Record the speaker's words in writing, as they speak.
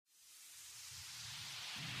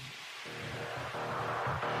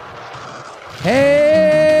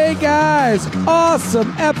Hey guys,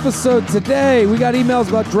 awesome episode today. We got emails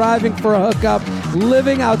about driving for a hookup,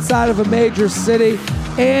 living outside of a major city,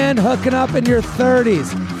 and hooking up in your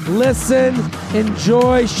 30s. Listen,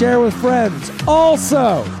 enjoy, share with friends.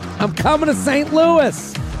 Also, I'm coming to St.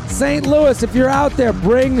 Louis. St. Louis, if you're out there,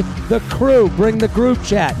 bring the crew, bring the group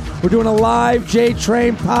chat. We're doing a live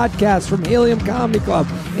J-Train podcast from Helium Comedy Club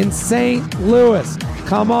in St. Louis.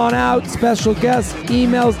 Come on out, special guests,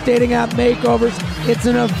 emails, dating app makeovers. It's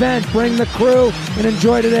an event. Bring the crew and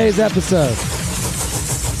enjoy today's episode.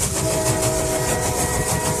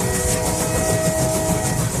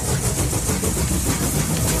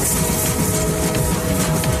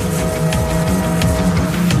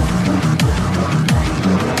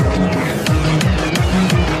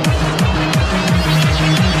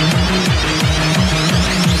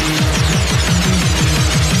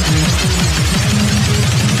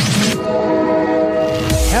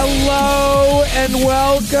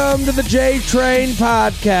 Welcome to the J-Train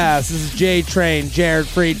podcast. This is J-Train, Jared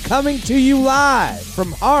Freed, coming to you live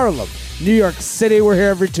from Harlem, New York City. We're here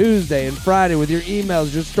every Tuesday and Friday with your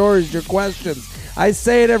emails, your stories, your questions. I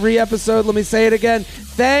say it every episode. Let me say it again.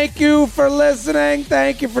 Thank you for listening.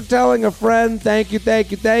 Thank you for telling a friend. Thank you,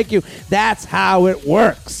 thank you, thank you. That's how it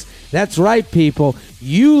works. That's right, people.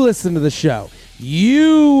 You listen to the show.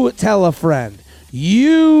 You tell a friend.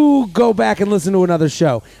 You go back and listen to another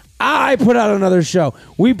show. I put out another show.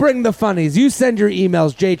 We bring the funnies. You send your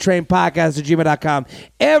emails, jtrainpodcast@gmail.com,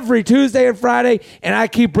 every Tuesday and Friday, and I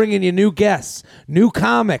keep bringing you new guests, new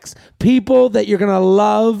comics, people that you're going to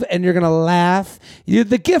love and you're going to laugh. You're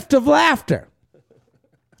the gift of laughter.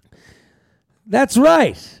 That's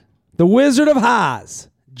right. The Wizard of Oz,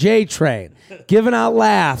 J-Train, giving out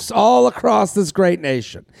laughs all across this great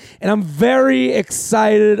nation. And I'm very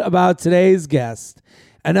excited about today's guest,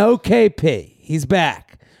 an OKP. He's back.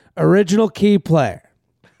 Original key player.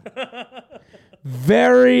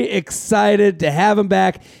 Very excited to have him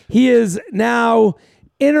back. He is now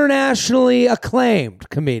internationally acclaimed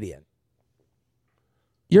comedian.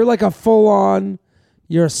 You're like a full-on,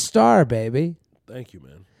 you're a star, baby. Thank you,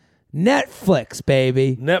 man. Netflix,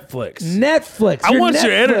 baby. Netflix. I want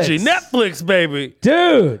your energy. Netflix, baby.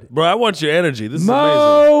 Dude. Bro, I want your energy. This is amazing.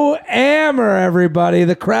 Mo Amer, everybody.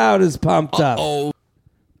 The crowd is pumped up.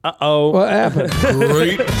 Uh-oh. What happened?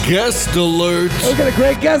 Great guest alert. We got a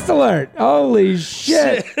great guest alert. Holy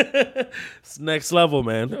shit. It's next level,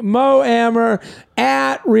 man. Mo Amer,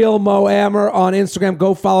 at Real Mo Amer on Instagram.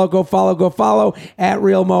 Go follow, at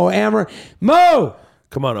Real Mo Amer. Mo!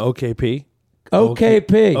 Come on, OKP.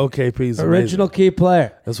 OKP. OKP's amazing. Original key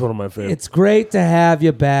player. That's one of my favorites. It's great to have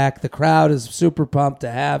you back. The crowd is super pumped to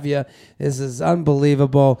have you. This is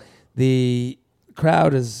unbelievable. The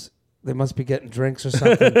crowd is... They must be getting drinks or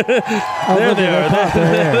something. There they are.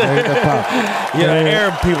 Yeah,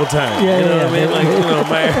 Arab people time. Yeah, you know yeah, what I mean? Like, you know,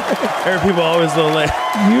 my Arab people always don't like.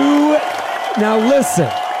 Now listen,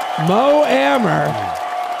 Mo Amer,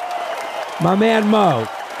 my man Mo,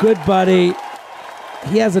 good buddy.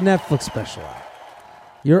 He has a Netflix special out.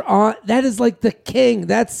 You're on. That is like the king.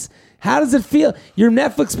 How does it feel? Your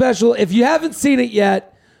Netflix special. If you haven't seen it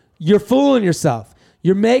yet, you're fooling yourself.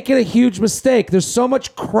 You're making a huge mistake. There's so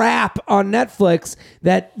much crap on Netflix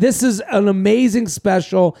that this is an amazing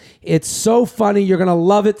special. It's so funny. You're going to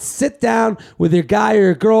love it. Sit down with your guy or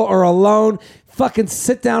your girl or alone. Fucking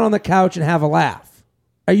sit down on the couch and have a laugh.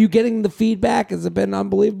 Are you getting the feedback? Has it been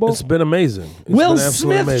unbelievable? It's been amazing. Will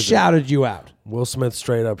Smith shouted you out. Will Smith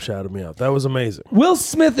straight up shouted me out. That was amazing. Will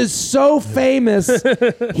Smith is so famous.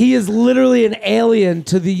 He is literally an alien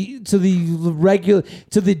to the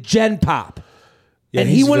Gen Pop. Yeah, and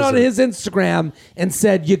he went on his Instagram and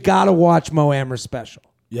said, you got to watch Mo Amer's special.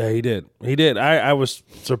 Yeah, he did. He did. I was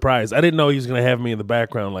surprised. I didn't know he was going to have me in the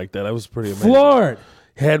background like that. I was pretty amazing. Floored.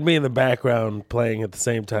 He had me in the background playing at the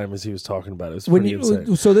same time as he was talking about it. It was pretty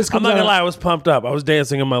insane. So this comes I'm not going to out, lie. I was pumped up. I was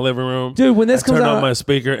dancing in my living room. Dude, when this I comes turned out... on my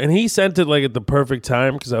speaker, and he sent it like at the perfect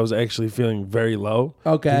time because I was actually feeling very low.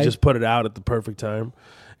 Okay. He just put it out at the perfect time.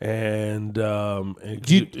 And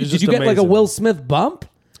did you get like a Will Smith bump?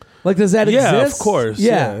 Like, does that exist? Yeah, of course.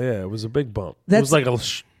 Yeah. It was a big bump. It was like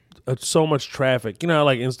so much traffic. You know how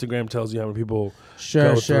like Instagram tells you how many people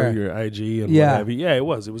go through your IG and what have you? Yeah, it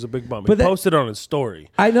was. It was a big bump. He posted it on his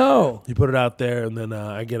story. I know. He put it out there, and then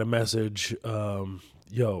I get a message,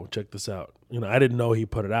 yo, check this out. You know, I didn't know he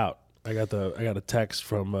put it out. I got a text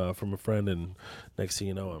from a friend, and next thing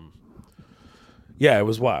you know, Yeah, it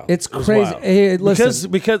was wild. It's crazy. Hey,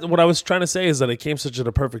 listen. Because what I was trying to say is that it came such at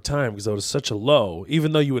a perfect time because it was such a low.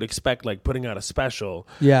 Even though you would expect like putting out a special,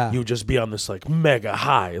 yeah, you would just be on this like mega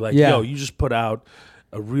high. Like, yeah. yo, you just put out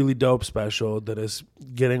a really dope special that is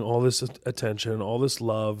getting all this attention, all this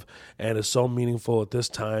love, and is so meaningful at this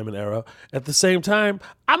time and era. At the same time,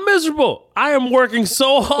 I'm miserable. I am working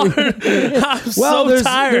so hard. I'm so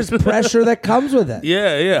tired. There's pressure that comes with it.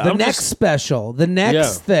 Yeah. The next special, the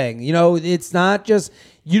next thing. You know, it's not just,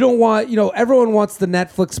 you don't want, you know, everyone wants the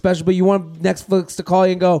Netflix special, but you want Netflix to call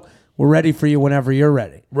you and go, we're ready for you whenever you're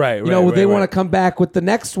ready. Right. You know, they want to come back with the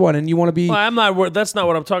next one, and you want to be. Well, I'm not. That's not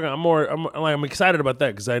what I'm talking. I'm excited about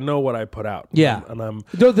that because I know what I put out. Yeah, and I'm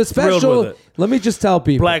no, the thrilled special. with it. Let me just tell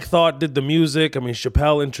people. Black Thought did the music. I mean,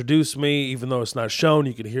 Chappelle introduced me, even though it's not shown.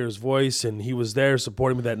 You could hear his voice, and he was there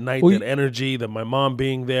supporting me that night. That energy, that my mom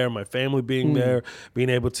being there, my family being there, being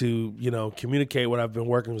able to, you know, communicate what I've been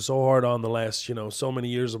working so hard on the last, you know, so many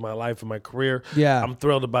years of my life and my career. Yeah, I'm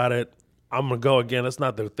thrilled about it. I'm gonna go again. That's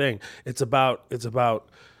not the thing. It's about.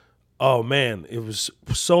 Oh man, it was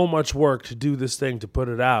so much work to do this thing, to put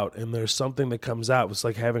it out, and there's something that comes out. It's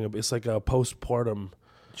like it's like a postpartum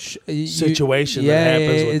situation that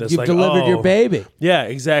happens with this. You've delivered your baby. Yeah,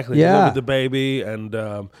 exactly. Yeah. Delivered the baby, and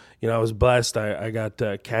you know, I was blessed. I got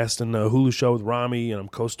cast in the Hulu show with Rami, and I'm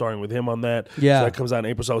co-starring with him on that. Yeah. So that comes out in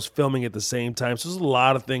April. So I was filming at the same time. So there's a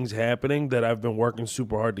lot of things happening that I've been working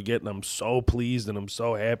super hard to get, and I'm so pleased and I'm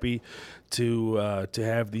so happy to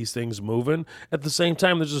have these things moving. At the same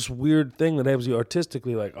time, there's this weird thing that happens you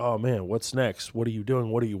artistically, like, oh man, what's next? What are you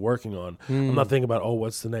doing? What are you working on? I'm not thinking about, oh,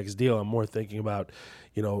 what's the next deal? I'm more thinking about,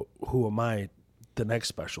 you know, who am I the next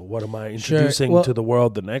special? What am I introducing to the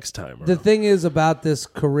world the next time around? The thing is about this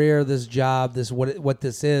career, this job, this what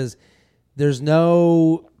this is, there's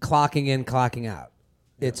no clocking in, clocking out.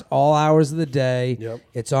 It's all hours of the day. Yep.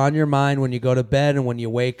 It's on your mind when you go to bed and when you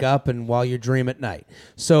wake up and while you dream at night.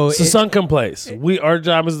 So it's the sunken place. Our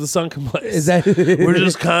job is the sunken place. Is that we're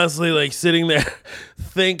just constantly like sitting there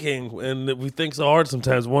thinking, and we think so hard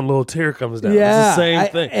sometimes one little tear comes down. Yeah, it's the same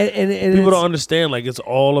thing. And people don't understand, like, it's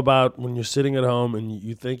all about when you're sitting at home and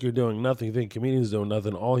you think you're doing nothing, you think comedian's doing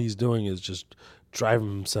nothing, all he's doing is just driving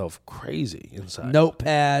himself crazy inside.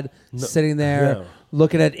 Notepad, sitting there,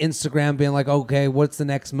 looking at Instagram, being like, okay, what's the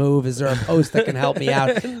next move? Is there a post that can help me out?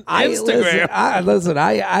 Instagram.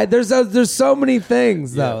 There's so many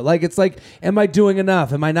things though. Yeah. Like, it's like, am I doing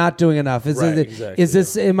enough? Am I not doing enough?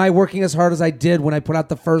 Am I working as hard as I did when I put out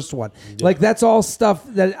the first one? Yeah. Like, that's all stuff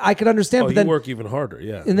that I could understand. But then work even harder,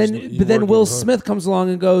 yeah. And then Will Smith comes along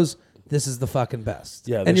and goes, this is the fucking best.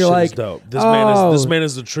 Yeah, and you're like, dope. This man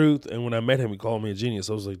is the truth. And when I met him, he called me a genius.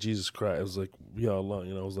 I was like, Jesus Christ. I was like, yo, Allah,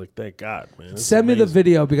 you know, I was like, thank God, man. Send me the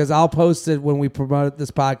video because I'll post it when we promote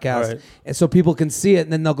this podcast, right, and so people can see it,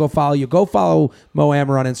 and then they'll go follow you. Go follow Mo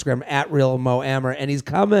Amer on Instagram at Real Mo Amer, and he's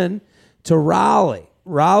coming to Raleigh,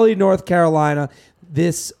 North Carolina,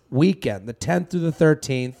 this weekend, the 10th through the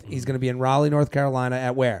 13th. He's going to be in Raleigh, North Carolina,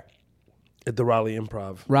 at where? At the Raleigh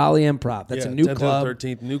Improv. Raleigh Improv. That's a new 10th club.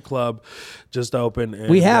 13th, new club, just opened. And,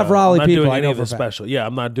 we have Raleigh I'm not people. Doing I know any of for the special. Yeah,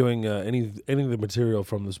 I'm not doing any of the material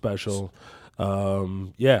from the special.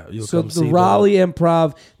 You'll so come see the Raleigh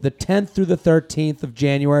Improv, the 10th through the 13th of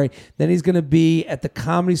January. Then he's going to be at the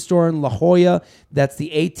Comedy Store in La Jolla. That's the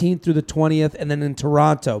 18th through the 20th, and then in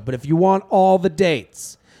Toronto. But if you want all the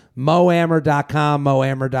dates, moamer.com,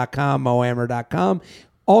 moamer.com.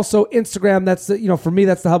 Also, Instagram. That's for me,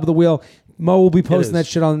 that's the hub of the wheel. Mo will be posting that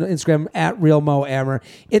shit on Instagram at Real Mo Amer.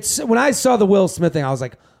 It's when I saw the Will Smith thing, I was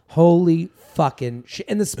like, holy fucking shit.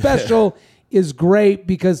 And the special is great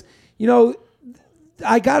because,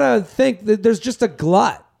 I gotta think that there's just a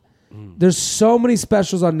glut. There's so many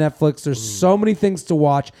specials on Netflix. There's so many things to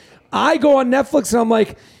watch. I go on Netflix and I'm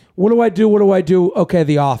like, what do I do? Okay,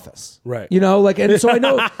 The Office. Right. And so I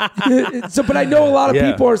know, but I know a lot of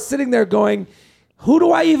people are sitting there going, who do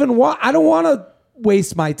I even want? I don't want to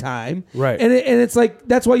waste my time. Right. And it's like,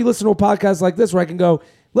 that's why you listen to a podcast like this where I can go,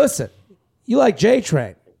 listen, you like J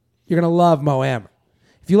Train, you're going to love Mo Amer.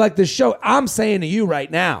 If you like this show, I'm saying to you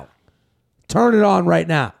right now, turn it on right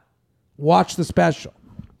now. Watch the special.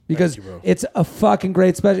 Because it's a fucking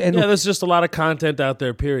great special. And there's just a lot of content out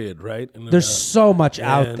there, period, right? And, there's so much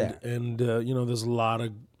out there. And, there's a lot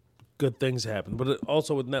of good things happen. But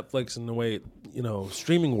also with Netflix and the way,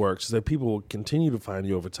 streaming works is that people will continue to find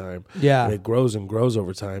you over time. Yeah. And it grows and grows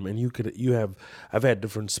over time. And I've had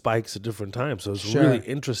different spikes at different times. So it's really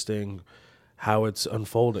interesting how it's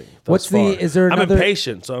unfolding. Is there another? I'm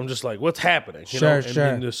impatient, so I'm just like, what's happening?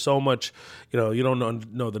 And there's so much, you don't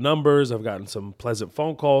know the numbers. I've gotten some pleasant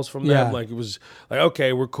phone calls from them. Like, it was like,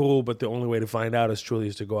 okay, we're cool, but the only way to find out is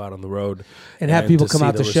to go out on the road and have people come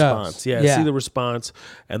out to shows. See the response.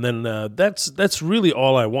 And then that's really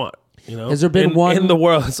all I want. You know, Has there been one in the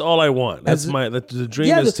world? That's all I want. That's the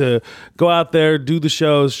dream is to go out there, do the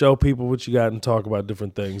shows, show people what you got, and talk about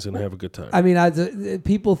different things and have a good time. I mean,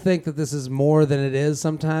 people think that this is more than it is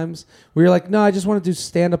sometimes. Where you're like, no, I just want to do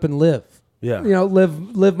stand up and live. Yeah, you know,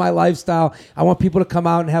 live my lifestyle. I want people to come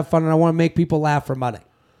out and have fun, and I want to make people laugh for money.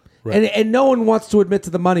 Right. And no one wants to admit to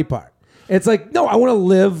the money part. It's like, no, I want to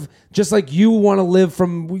live just like you want to live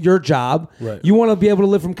from your job. Right. You want to be able to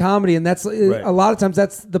live from comedy, and that's a lot of times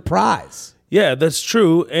that's the prize. Yeah, that's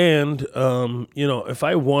true. And you know, if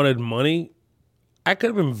I wanted money, I could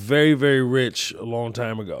have been very, very rich a long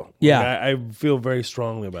time ago. Yeah. Like, I feel very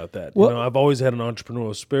strongly about that. Well, you know, I've always had an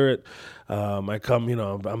entrepreneurial spirit. I come, you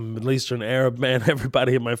know, I'm Middle Eastern Arab man.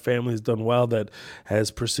 Everybody in my family has done well that has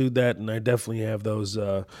pursued that, and I definitely have those.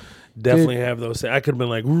 Have those. I could have been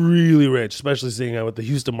like really rich, especially seeing how what the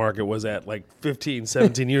Houston market was at like 15,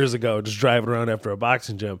 17 years ago, just driving around after a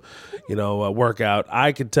boxing gym, you know, workout.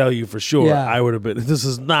 I could tell you for sure I would have been. This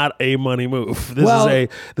is not a money move. This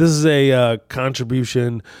is a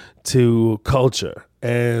contribution to culture,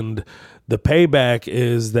 and the payback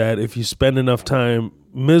is that if you spend enough time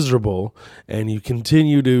miserable and you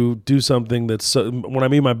continue to do something that's what I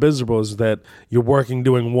mean by miserable is that you're working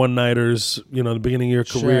doing one-nighters, you know, the beginning of your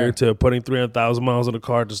career to putting 300,000 miles in a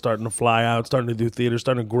car to starting to fly out, starting to do theater,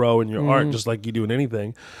 starting to grow in your art just like you do in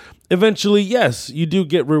anything. Eventually, yes, you do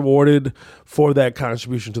get rewarded for that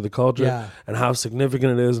contribution to the culture and how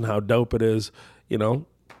significant it is and how dope it is, you know.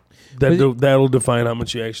 That'll define how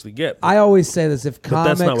much you actually get. I always say this: if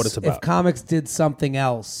that's not what it's about. If comics did something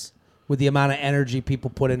else with the amount of energy people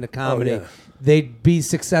put into comedy, they'd be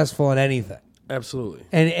successful in anything. Absolutely.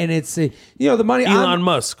 And it's you know, the money. Elon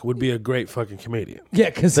Musk would be a great fucking comedian. Yeah,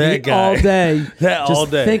 because that guy all day, all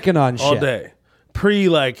day thinking on all shit. Day, pre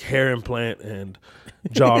like hair implant and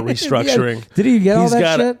jaw restructuring. Did he get all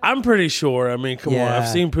that shit? I'm pretty sure. I mean, come on. I've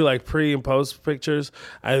seen pre and post pictures.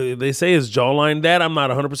 They say his jawline that I'm not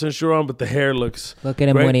 100% sure on, but the hair looks. Look at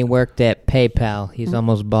him when he worked at PayPal. He's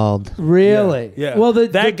almost bald. Really? Yeah. Well,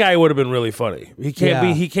 that guy would have been really funny. He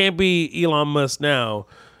can't be Elon Musk now.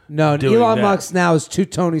 No, Elon Musk now is too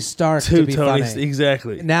Tony Stark to be funny.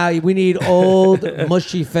 Exactly. Now we need old,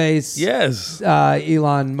 mushy face. Yes.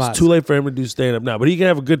 Elon Musk. It's too late for him to do stand up now, but he can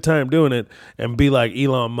have a good time doing it and be like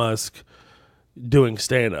Elon Musk doing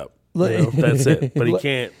stand up. You know, that's it. But he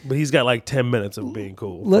can't. But he's got like 10 minutes of being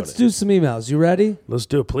cool. Let's do some emails. You ready? Let's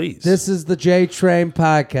do it, please. This is the J Train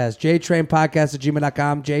Podcast.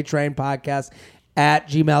 JTrainPodcast@gmail.com.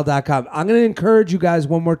 JTrainPodcast@gmail.com. I'm going to encourage you guys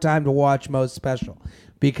one more time to watch Mo's special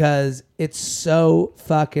because it's so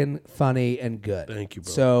fucking funny and good. Thank you,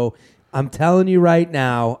 bro. So I'm telling you right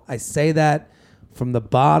now, I say that from the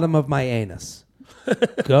bottom of my anus.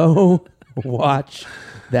 Go watch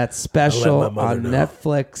that special on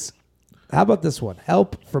Netflix. How about this one?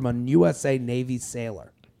 Help from a USA Navy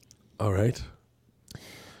sailor. All right.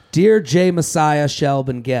 Dear J Messiah, Shelb,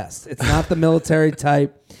 and guest. It's not the military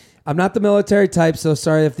type. I'm not the military type, so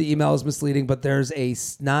sorry if the email is misleading, but there's a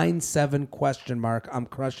 9-7 question mark I'm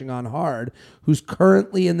crushing on hard who's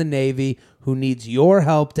currently in the Navy who needs your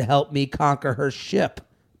help to help me conquer her ship.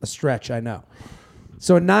 A stretch, I know.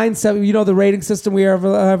 So a 9-7, you know the rating system we have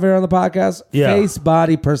here on the podcast? Yeah. Face,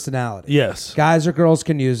 body, personality. Yes. Guys or girls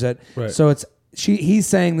can use it. Right. So he's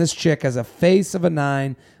saying this chick has a face of a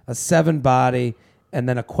 9, a 7 body, and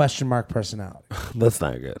then a question mark personality. That's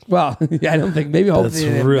not good. Well, I don't think. Maybe hopefully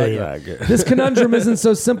that's really not good. This conundrum isn't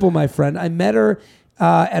so simple, my friend. I met her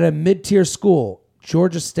at a mid-tier school,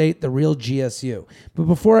 Georgia State, the real GSU. But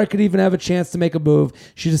before I could even have a chance to make a move,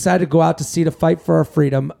 she decided to go out to sea to fight for our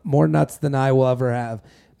freedom. More nuts than I will ever have.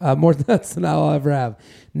 More nuts than I'll ever have.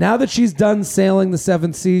 Now that she's done sailing the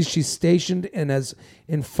 7 seas, she's stationed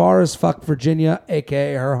in far as fuck Virginia,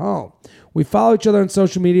 a.k.a. her home. We follow each other on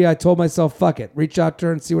social media. I told myself, fuck it. Reach out to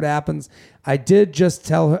her and see what happens. I did just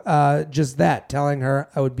tell her, telling her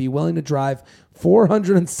I would be willing to drive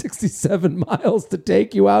 467 miles to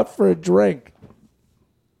take you out for a drink.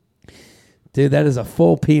 Dude, that is a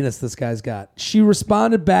full penis this guy's got. She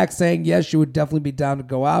responded back saying, yes, she would definitely be down to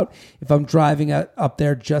go out if I'm driving up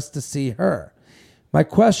there just to see her. My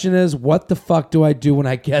question is, what the fuck do I do when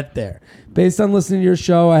I get there? Based on listening to your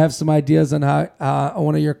show, I have some ideas on how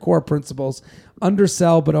one of your core principles,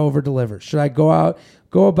 undersell but over-deliver. Should I go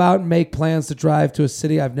about and make plans to drive to a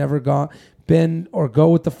city I've never been, or go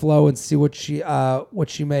with the flow and see what she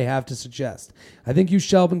may have to suggest? I think you,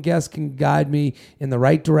 Shelb, guest can guide me in the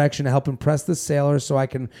right direction to help impress this sailor so I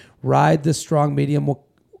can ride this strong medium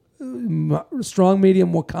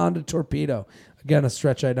Wakanda torpedo. Again, a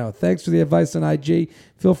stretch, I know. Thanks for the advice on IG.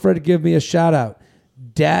 Feel free to give me a shout out.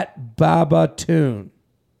 Dat Baba Tune.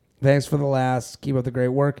 Thanks for the last. Keep up the great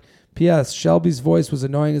work. P.S. Shelby's voice was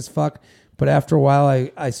annoying as fuck, but after a while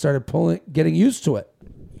I started getting used to it.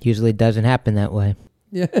 Usually doesn't happen that way.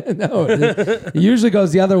 Yeah, no. It usually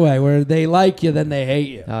goes the other way, where they like you, then they hate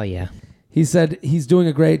you. Oh, yeah. He said he's doing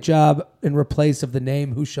a great job in replace of the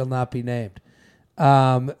name who shall not be named.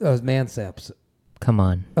 That was Mansaps. Come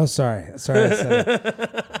on. Oh, sorry. I said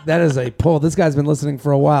it. That is a pull. This guy's been listening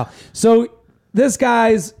for a while. So this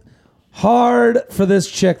guy's hard for this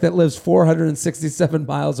chick that lives 467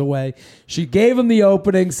 miles away. She gave him the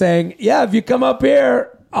opening saying, yeah, if you come up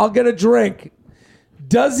here, I'll get a drink.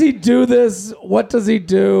 Does he do this? What does he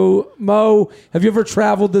do? Mo, have you ever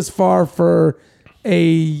traveled this far for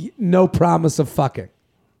a no promise of fucking?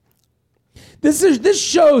 This should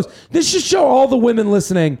show all the women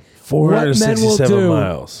listening what men will 467 do.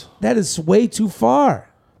 miles. That is way too far.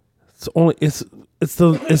 It's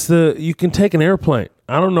the you can take an airplane.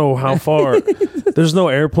 I don't know how far. There's no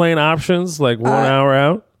airplane options like 1 hour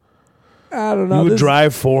out. I don't know. You would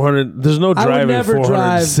drive 400. There's no driving never 400,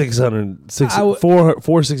 drive. 600,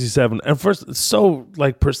 467. And first, it's so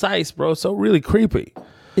like precise, bro. It's so really creepy.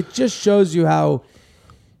 It just shows you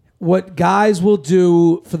what guys will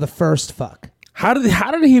do for the first fuck. How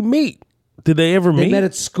did he meet? Did they ever meet? They met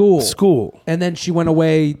at school. School. And then she went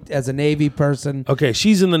away as a Navy person. Okay,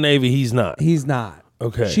 she's in the Navy. He's not. He's not.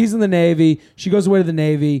 Okay. She's in the Navy. She goes away to the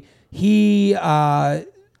Navy. He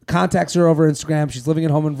contacts her over Instagram. She's living at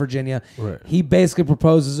home in Virginia. Right. He basically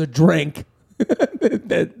proposes a drink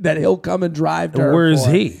that he'll come and drive to her. Where is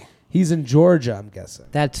for. he? He's in Georgia, I'm guessing.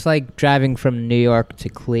 That's like driving from New York to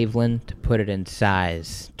Cleveland, to put it in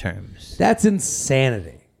size terms. That's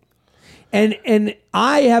insanity. And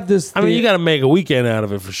I have this. I mean, you got to make a weekend out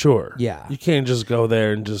of it for sure. Yeah. You can't just go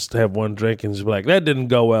there and just have one drink and just be like, that didn't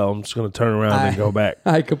go well. I'm just going to turn around and go back.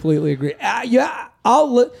 I completely agree. Yeah,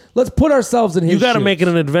 let's put ourselves in his You got to shoes. make it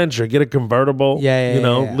an adventure. Get a convertible.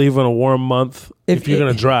 Yeah. Leave on a warm month if you're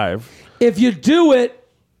going to drive. If you do it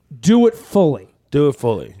fully. Do it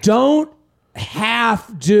fully. Don't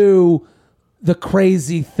half do the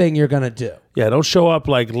crazy thing you're going to do. Yeah, don't show up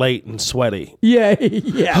like late and sweaty. Yeah.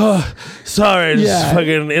 Sorry, just Yeah.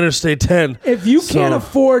 fucking Interstate 10. If you can't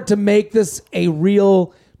afford to make this a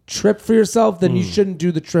real trip for yourself, then you shouldn't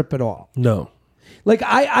do the trip at all. No. Like,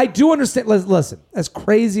 I do understand. Listen, as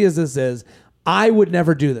crazy as this is, I would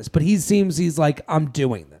never do this. But he's like, I'm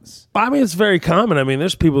doing this. I mean, it's very common. I mean,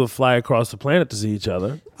 there's people that fly across the planet to see each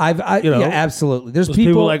other. Yeah, absolutely. There's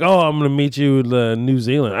People like, oh, I'm going to meet you in New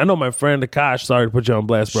Zealand. I know my friend Akash. Sorry to put you on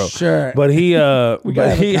blast, bro. Sure. But he, gotta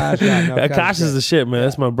have Akash on. No, Akash is the shit, man.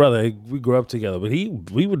 That's my brother. We grew up together. But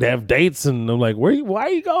we would have dates, and I'm like, why are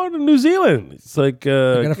you going to New Zealand? It's like,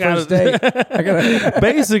 I got a first date.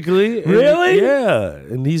 Basically. Really? Yeah.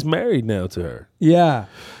 And he's married now to her. Yeah.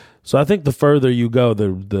 So I think the further you go,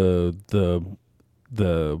 the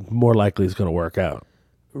more likely it's going to work out.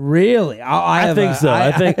 Really? I think so.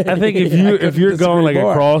 I think if you're going like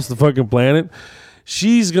across the fucking planet,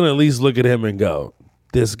 she's going to at least look at him and go,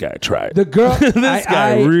 "This guy tried. The girl, this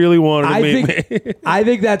guy really wanted to meet me." I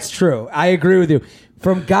think that's true. I agree with you.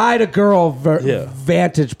 From guy to girl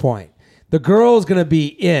vantage point, the girl's going to be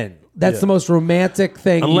in. That's the most romantic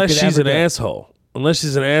thing. Unless you could she's ever an do. asshole. Unless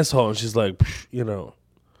she's an asshole and she's like,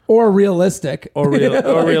 Or realistic. Or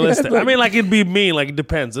realistic. I mean, like, it'd be mean. Like, it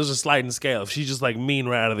depends. There's a sliding scale. If she's just, like, mean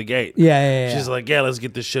right out of the gate. Yeah. She's like, yeah, let's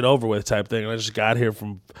get this shit over with type thing. And I just got here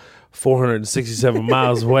from 467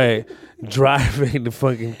 miles away driving to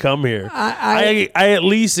fucking come here. I at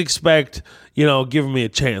least expect, giving me a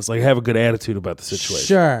chance. Like, have a good attitude about the situation.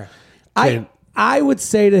 Sure. I would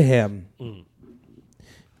say to him,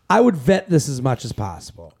 I would vet this as much as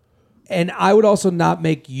possible. And I would also not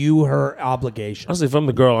make you her obligation. Honestly, if I'm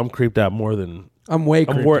the girl, I'm creeped out more than I'm way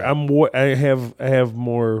creeped out. I have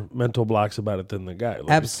more mental blocks about it than the guy. Like,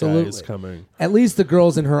 Absolutely. this guy is coming. At least the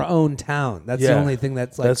girl's in her own town. That's the only thing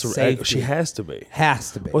that's like safe. She has to be.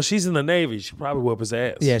 Has to be. Well, she's in the Navy. She'll probably whoop his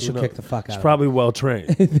ass. Yeah, she'll kick the fuck out of She's him. probably well trained.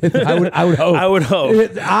 I would hope. I would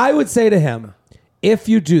hope. I would say to him, if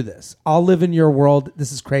you do this, I'll live in your world.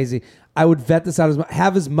 This is crazy. I would vet this out.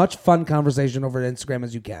 Have as much fun conversation over Instagram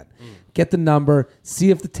as you can. Get the number, see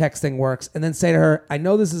if the texting works, and then say to her, I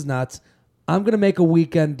know this is nuts. I'm going to make a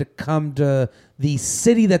weekend to come to the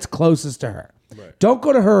city that's closest to her. Right. Don't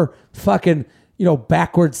go to her fucking,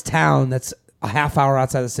 backwards town that's a half hour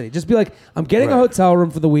outside the city. Just be like, I'm getting a hotel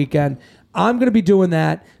room for the weekend. I'm going to be doing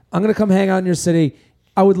that. I'm going to come hang out in your city.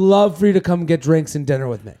 I would love for you to come get drinks and dinner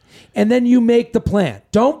with me. And then you make the plan.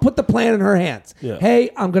 Don't put the plan in her hands. Yeah. Hey,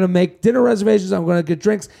 I'm going to make dinner reservations. I'm going to get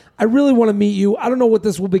drinks. I really want to meet you. I don't know what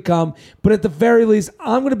this will become, but at the very least,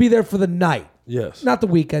 I'm going to be there for the night. Yes. Not the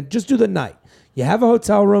weekend. Just do the night. You have a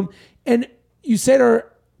hotel room, and you say to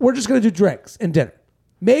her, we're just going to do drinks and dinner.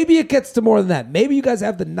 Maybe it gets to more than that. Maybe you guys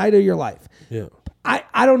have the night of your life. Yeah.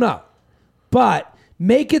 I don't know. But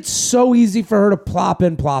make it so easy for her to plop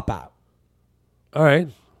in, plop out. All right.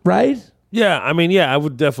 Right? Yeah, I mean, yeah, I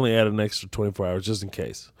would definitely add an extra 24 hours just in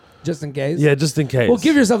case. Just in case? Yeah, just in case. Well,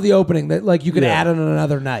 give yourself the opening that like you could Yeah. add on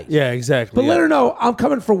another night. Yeah, exactly. But let her know I'm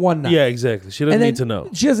coming for one night. Yeah, exactly. She doesn't And then need to know.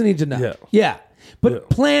 She doesn't need to know. Yeah. Yeah. But Yeah.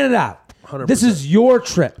 plan it out. 100%. This is your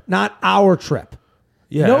trip, not our trip.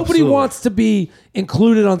 Yeah, Nobody absolutely. wants to be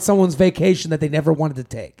included on someone's vacation that they never wanted to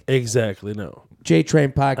take. Exactly, no.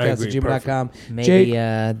 JTrainPodcast@gmail.com. Maybe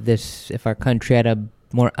if our country had a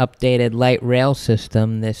more updated light rail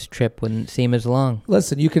system, this trip wouldn't seem as long.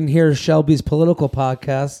 Listen, you can hear Shelby's political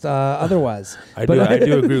podcast otherwise. I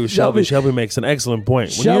do agree with Shelby. Shelby makes an excellent point.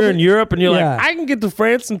 When Shelby- you're in Europe and you're Yeah. like, I can get to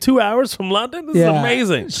France in 2 hours from London, this is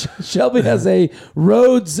amazing. Shelby has a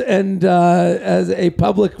roads and as a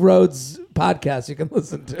public roads podcast you can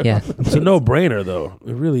listen to. Yeah. It's a no-brainer, though.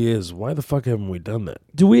 It really is. Why the fuck haven't we done that?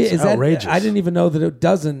 Do we? It's Is that? outrageous. I didn't even know that it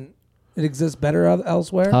doesn't. It exists better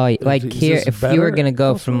elsewhere. Oh, like Is here, this if better you were gonna go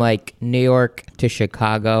elsewhere? from like New York to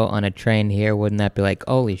Chicago on a train here, wouldn't that be like,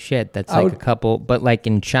 holy shit, that's I like would- a couple? But like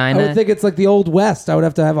in I China, would think it's like the old West. I would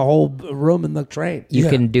have to have a whole room in the train. you Yeah.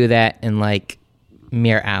 can do that in like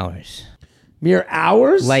mere hours. Mere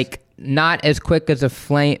hours. Like not as quick as a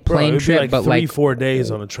plane Bro, it'd be trip, like but 3-4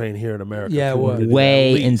 days on a train here in America. Yeah, if it you would. wanted to do that, way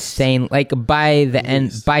at least. insane. Like by the end,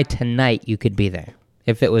 least. by tonight, you could be there.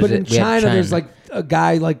 If it was, but in we had China, there's like a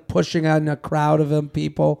guy like pushing on a crowd of them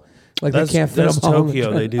people. Like That's, they can't fit that's them all on the Tokyo.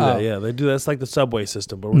 train. They do Oh. that. Yeah, they do. That's like the subway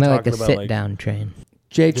system. But we're no, like talking a about sit like down train.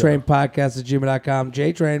 JTrainPodcast@gmail.com.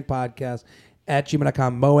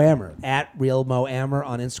 JTrainPodcast@gmail.com. Mo Ammer at Real Mo Ammer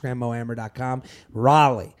on Instagram. MoAmmer.com.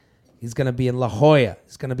 Raleigh. He's going to be in La Jolla.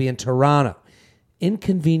 He's going to be in Toronto.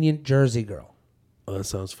 Inconvenient Jersey Girl. Oh, that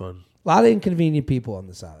sounds fun. A lot of inconvenient people on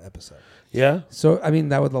this episode. Yeah. So, I mean,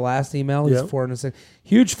 that was the last email. He's Yep. 406.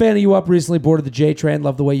 Huge fan of you up recently. Boarded the J Train.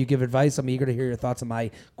 Love the way you give advice. I'm eager to hear your thoughts on my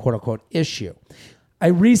quote-unquote issue. I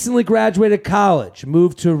recently graduated college,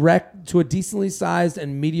 moved to a decently sized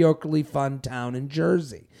and mediocrely fun town in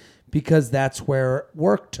Jersey because that's where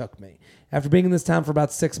work took me. After being in this town for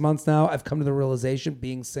about 6 months now, I've come to the realization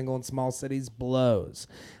being single in small cities blows.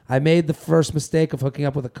 I made the first mistake of hooking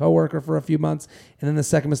up with a coworker for a few months, and then the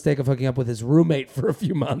second mistake of hooking up with his roommate for a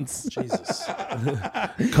few months. Jesus.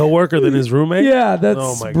 Coworker than his roommate? Yeah, that's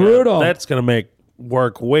oh my brutal. God. That's gonna make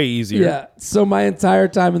work way easier. Yeah. So my entire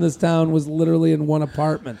time in this town was literally in one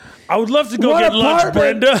apartment. I would love to go What get lunch,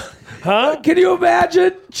 apartment? Brenda. Huh? Can you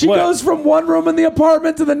imagine? She What? goes from one room in the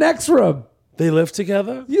apartment to the next room. They live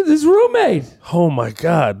together? His roommate. Oh my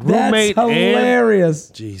God. That's Roommate and hilarious.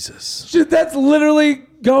 Jesus. That's literally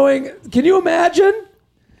going. Can you imagine?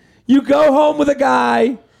 You go home with a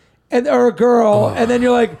guy or a girl, and then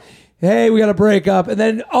you're like, hey, we got to break up. And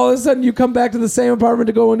then all of a sudden you come back to the same apartment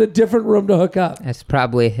to go in a different room to hook up. That's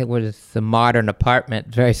probably it was the modern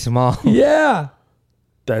apartment, very small. Yeah.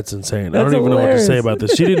 That's insane. I That's don't even know what to say hilarious. about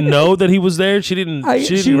this. She didn't know that he was there. She didn't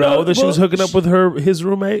she know wrote- that she was well, hooking up with his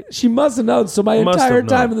roommate. She must have known. So my Must have entire known.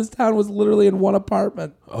 time in this town was literally in one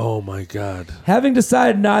apartment. Oh my God. Having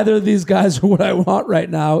decided neither of these guys are what I want right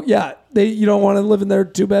now, yeah, you don't want to live in their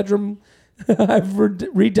 2-bedroom. I've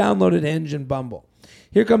re-downloaded Hinge and Bumble.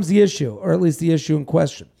 Here comes the issue, or at least the issue in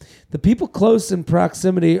question. The people close in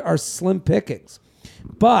proximity are slim pickings,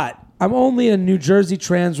 but I'm only a New Jersey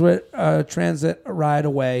transit ride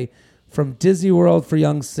away from Disney World for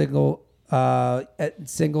young singles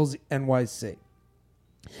NYC.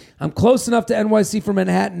 I'm close enough to NYC for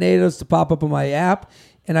Manhattan natives to pop up on my app,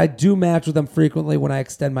 and I do match with them frequently when I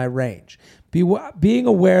extend my range. Being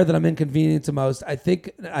aware that I'm inconvenient to most, I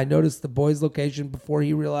think I noticed the boy's location before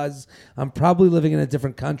he realizes I'm probably living in a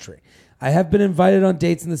different country. I have been invited on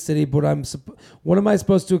dates in the city, but what am I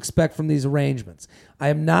supposed to expect from these arrangements? I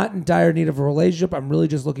am not in dire need of a relationship. I'm really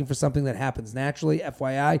just looking for something that happens naturally.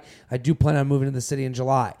 FYI, I do plan on moving to the city in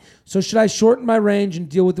July. So should I shorten my range and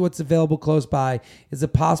deal with what's available close by? Is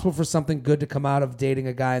it possible for something good to come out of dating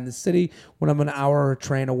a guy in the city when I'm an hour or a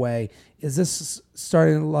train away? Is this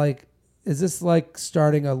like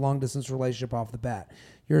starting a long distance relationship off the bat?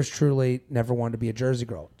 Yours truly never wanted to be a Jersey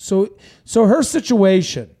girl. So her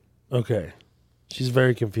situation. Okay. She's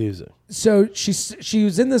very confusing. So she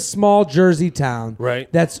was in this small Jersey town, Right.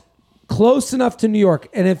 That's close enough to New York.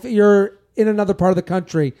 And if you're in another part of the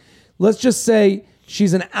country, let's just say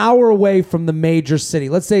she's an hour away from the major city.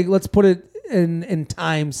 Let's put it in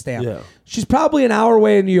time stamp. Yeah. She's probably an hour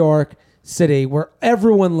away in New York City where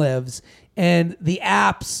everyone lives. And the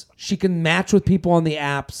apps, she can match with people on the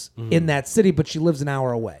apps in that city, but she lives an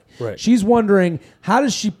hour away. Right. She's wondering, how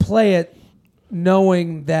does she play it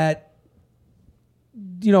knowing that,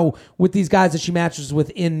 you know, with these guys that she matches with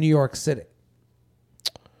in New York City?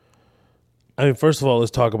 I mean, first of all,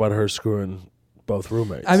 let's talk about her screwing both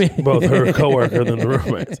roommates. I mean, both her coworker and the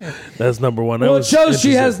roommates. That's number one. Well, it shows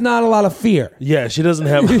she has not a lot of fear. Yeah, she doesn't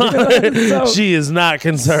have. She is not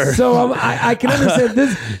concerned. So I can understand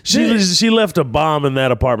this. She left a bomb in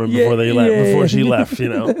that apartment before they left. Before she left, you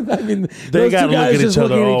know. I mean, they those got two to guys look at just each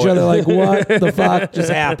other. looking at each other like, what the fuck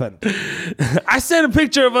just happened? I sent a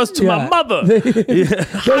picture of us to my mother.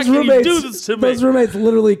 How can you do this to me? Those roommates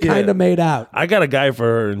literally kind of made out. I got a guy for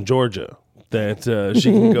her in Georgia that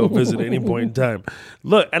she can go visit any point in time.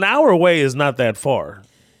 Look, an hour away is not that far.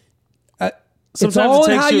 It's all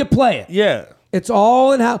in how you play it. Yeah. It's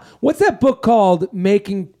all in how. What's that book called?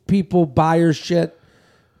 Making people buy your shit.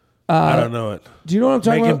 I don't know it. Do you know what I'm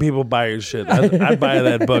talking Making about? people buy your shit. I'd buy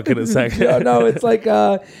that book in a second. No, it's like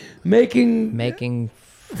making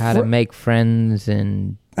how to make friends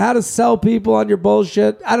and how to sell people on your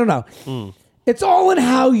bullshit. I don't know. It's all in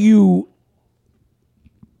how you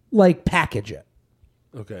like package it.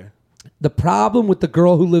 Okay. The problem with the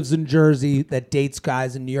girl who lives in Jersey that dates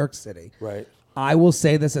guys in New York City. Right. I will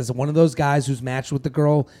say this as one of those guys who's matched with the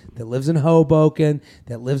girl that lives in Hoboken,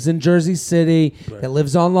 that lives in Jersey City, that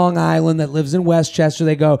lives on Long Island, that lives in Westchester.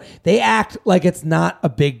 They act like it's not a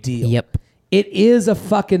big deal. Yep. It is a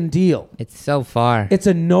fucking deal. It's so far. It's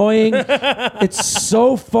annoying. It's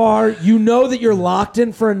so far. You know that you're locked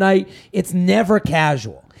in for a night. It's never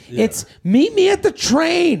casual. Yeah. It's meet me at the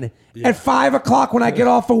train at 5 o'clock when I get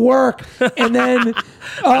off of work, and then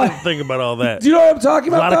I didn't think about all that. Do you know what I'm talking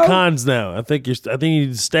about? A lot of cons now. I think you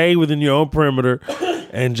need to stay within your own perimeter,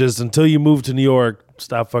 and just until you move to New York,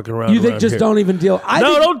 stop fucking around. You think just here. don't even deal?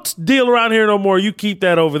 Don't deal around here no more. You keep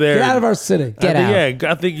that over there. Get out of our city. Get out.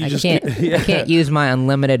 Yeah, I think you I can't use my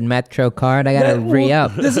unlimited Metro card. I gotta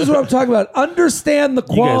re-up. This is what I'm talking about. Understand the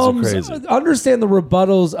qualms. You guys are crazy. Understand the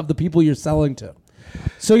rebuttals of the people you're selling to.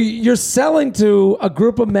 So you're selling to a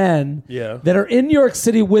group of men that are in New York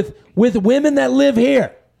City with women that live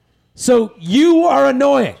here. So you are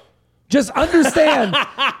annoying. Just understand.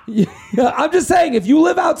 I'm just saying, if you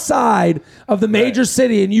live outside of the major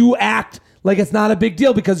city and you act like it's not a big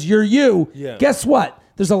deal because you're you, guess what?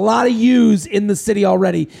 There's a lot of yous in the city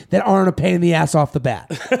already that aren't a pain in the ass off the bat.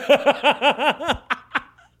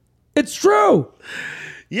 It's true.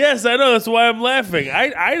 Yes, I know. That's why I'm laughing.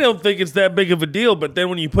 I don't think it's that big of a deal, but then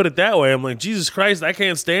when you put it that way, I'm like, Jesus Christ, I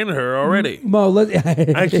can't stand her already. Mo,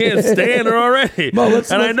 I can't stand her already. Mo,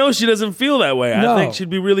 I know she doesn't feel that way. No. I think she'd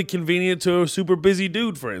be really convenient to a super busy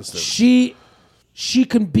dude, for instance. She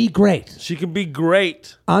can be great. She can be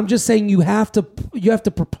great. I'm just saying you have to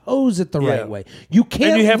propose it the right way. You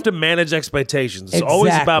can't. And you have to manage expectations. It's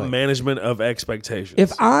always about management of expectations.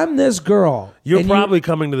 If I'm this girl, you're probably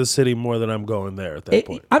coming to the city more than I'm going there at that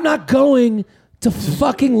point. I'm not going to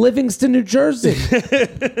fucking Livingston, New Jersey.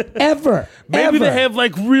 Ever. Maybe they have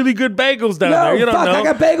like really good bagels down there. You don't know. I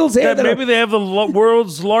got bagels here. Maybe they have the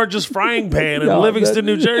world's largest frying pan in Livingston,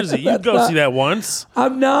 New Jersey. You'd go see that once.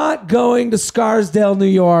 I'm not going to Scarsdale, New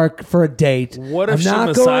York for a date. What if I'm she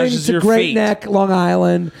not going massages to your Great feet? Neck, Long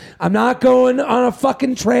Island. I'm not going on a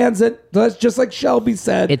fucking transit. That's just like Shelby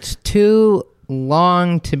said. It's too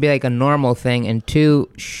long to be like a normal thing, and too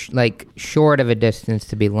short of a distance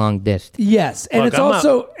to be long distance. Yes, and it's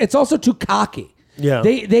also too cocky. Yeah,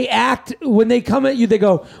 they act when they come at you. They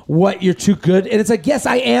go, "What? You're too good," and it's like, "Yes,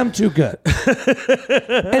 I am too good."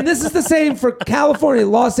 And this is the same for California,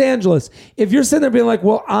 Los Angeles. If you're sitting there being like,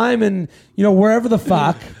 "Well, I'm in, wherever the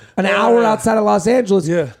fuck." An hour outside of Los Angeles.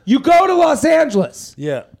 Yeah. You go to Los Angeles.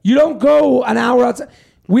 Yeah. You don't go an hour outside.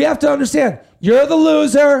 We have to understand. You're the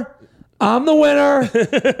loser. I'm the winner.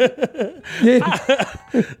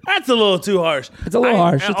 That's a little too harsh. It's a little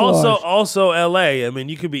harsh. It's Also, LA. I mean,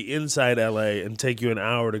 you could be inside LA and take you an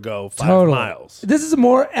hour to go 5 miles. This is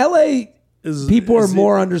more LA. People are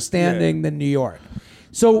more understanding than New York.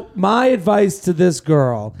 So my advice to this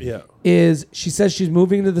girl is: she says she's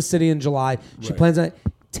moving to the city in July. She plans on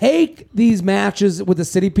take these matches with the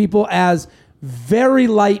city people as very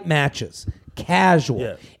light matches, casual.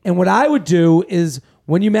 Yeah. And what I would do is,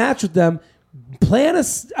 when you match with them, plan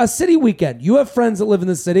a city weekend. You have friends that live in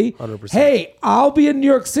the city. 100%. Hey, I'll be in New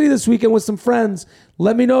York City this weekend with some friends.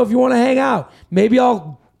 Let me know if you want to hang out. Maybe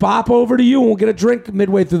I'll bop over to you and we'll get a drink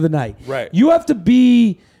midway through the night. Right. You have to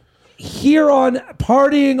be here on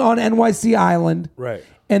partying on NYC Island. Right.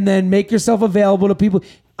 And then make yourself available to people.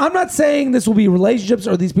 I'm not saying this will be relationships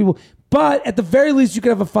or these people, but at the very least, you can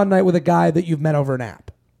have a fun night with a guy that you've met over an app.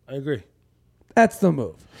 I agree. That's the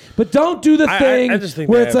move. But don't do the thing I just think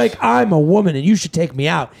where it's like, I'm a woman and you should take me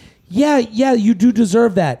out. Yeah, you do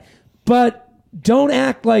deserve that. But don't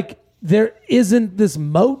act like there isn't this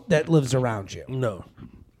moat that lives around you. No.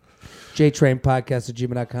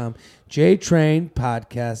 JTrainPodcast@gmail.com.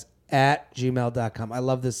 JTrainPodcast@gmail.com. I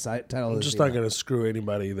love this title. I'm just not going to screw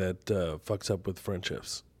anybody that fucks up with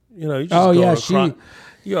friendships. You know, you just Oh, go yeah, across,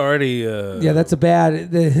 you already... yeah, that's a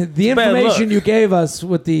bad... The information look. you gave us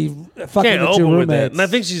with the fucking Can't the two open roommates. with that. And I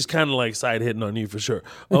think she's kind of like side hitting on you for sure.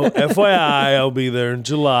 Oh, FYI, I'll be there in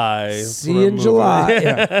July. See you in July.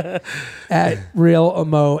 Yeah. At Real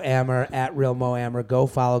Mo Ammer, at Real Mo Ammer. Go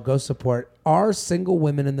follow, go support. Are single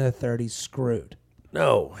women in their 30s screwed?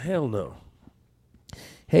 No, hell no.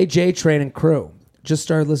 Hey, J-Train and crew. Just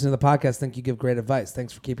started listening to the podcast. Think you give great advice.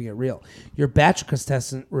 Thanks for keeping it real. Your Bachelor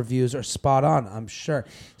contestant reviews are spot on, I'm sure.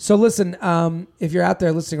 So listen, if you're out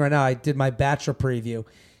there listening right now, I did my Bachelor preview.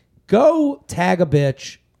 Go tag a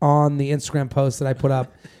bitch on the Instagram post that I put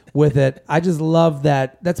up with it. I just love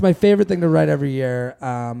that. That's my favorite thing to write every year.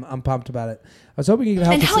 I'm pumped about it. I was hoping you could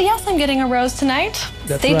help And us. hell yes, I'm getting a rose tonight.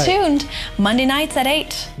 That's Stay right. tuned. Monday nights at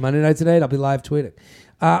 8. Monday nights at 8, I'll be live tweeting.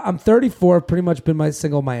 I'm 34, pretty much been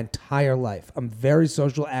single my entire life. I'm very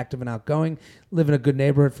social, active, and outgoing, live in a good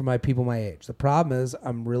neighborhood for my people my age. The problem is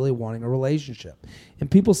I'm really wanting a relationship.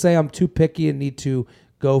 And people say I'm too picky and need to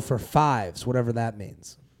go for fives, whatever that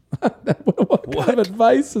means. what kind of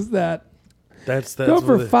advice is that? That's Go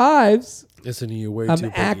for fives. Listen, you're way I'm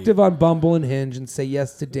too picky. active on Bumble and Hinge and say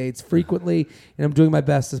yes to dates frequently, and I'm doing my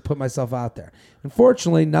best to put myself out there.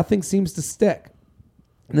 Unfortunately, nothing seems to stick.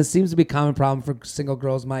 And this seems to be a common problem for single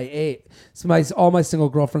girls my age. All my single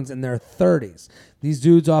girlfriends in their 30s. These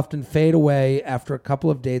dudes often fade away after a couple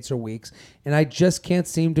of dates or weeks, and I just can't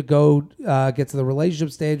seem to get to the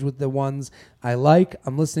relationship stage with the ones I like.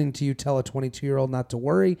 I'm listening to you tell a 22-year-old not to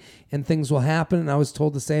worry, and things will happen. And I was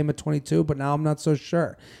told the same at 22, but now I'm not so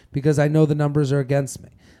sure because I know the numbers are against me.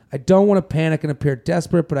 I don't want to panic and appear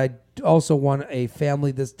desperate, but I also want a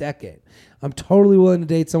family this decade. I'm totally willing to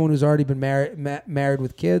date someone who's already been married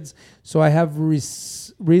with kids, so I have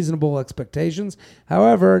reasonable expectations.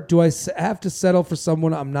 However, do I have to settle for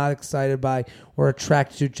someone I'm not excited by or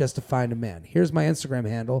attracted to just to find a man? Here's my Instagram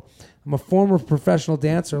handle. I'm a former professional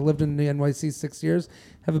dancer, lived in the NYC 6 years,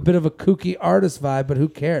 have a bit of a kooky artist vibe, but who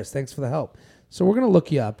cares? Thanks for the help. So we're going to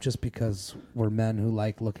look you up just because we're men who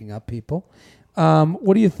like looking up people.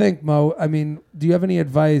 What do you think, Mo? I mean, do you have any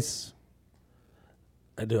advice?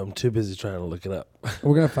 I do. I'm too busy trying to look it up.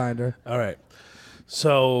 We're going to find her. All right.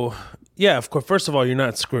 So, yeah, of course, first of all, you're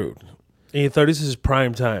not screwed. In your 30s is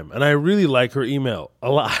prime time. And I really like her email a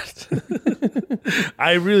lot.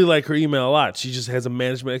 I really like her email a lot. She just has a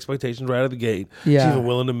management expectations right out of the gate. Yeah. She's even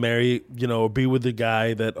willing to marry, or be with the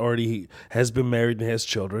guy that already has been married and has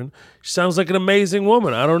children. She sounds like an amazing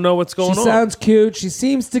woman. I don't know what's going on. She sounds cute. She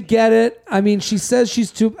seems to get it. I mean, she says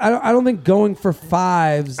she's too... I don't think going for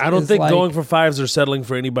fives I don't is think like, going for fives or settling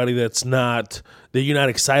for anybody that you're not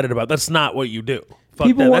excited about. That's not what you do. Fuck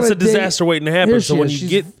people that. wanna That's a disaster date- waiting to happen. Here So she when is. you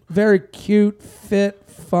She's get... very cute, fit,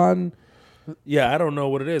 fun. Yeah, I don't know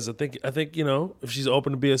what it is. I think if she's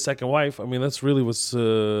open to be a second wife, I mean that's really what's.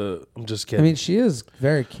 I'm just kidding. I mean, she is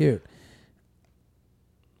very cute.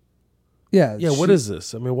 Yeah. yeah. What is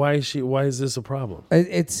this? I mean, why is this a problem?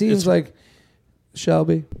 It seems like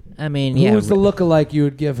Shelby. I mean, Who yeah. was the lookalike you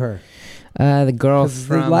would give her? The girl 'Cause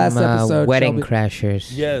the from last episode, Wedding Shelby-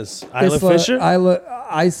 Crashers. Yes, Isla Fisher.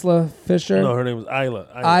 Isla Fisher. No, her name was Isla.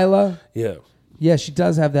 Isla. Yeah. Yeah, she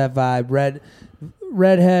does have that vibe.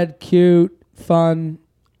 Redhead, cute, fun.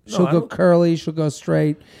 She'll I go don't- curly. She'll go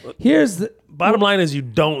straight. Here's the... Bottom line is you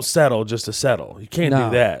don't settle just to settle. You can't No.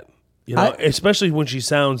 do that. Especially when she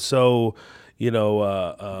sounds so,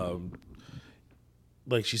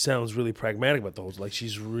 like she sounds really pragmatic about the whole. Like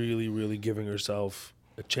she's really, really giving herself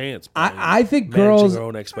a chance. by I think managing girls... her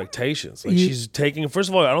own expectations. Like You- she's taking. First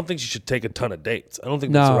of all, I don't think she should take a ton of dates. I don't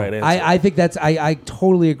think that's No, the right answer. I think that's... I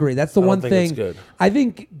totally agree. That's the I don't one think thing... it's good. I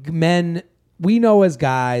think men... We know as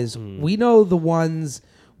guys, we know the ones...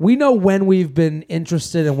 We know when we've been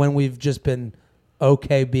interested and when we've just been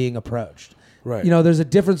okay being approached. Right. There's a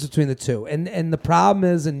difference between the two. And the problem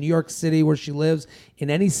is in New York City where she lives,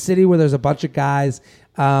 in any city where there's a bunch of guys,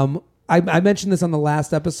 I mentioned this on the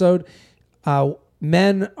last episode,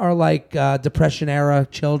 men are like Depression era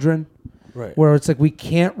children, Right. where it's like we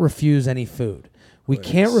can't refuse any food. We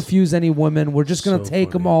can't refuse any women. We're just going to So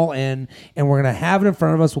take them funny. all in, and we're going to have it in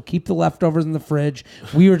front of us. We'll keep the leftovers in the fridge.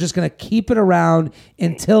 We are just going to keep it around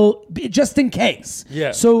until, just in case.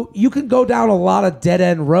 Yeah. So you can go down a lot of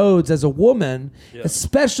dead-end roads as a woman,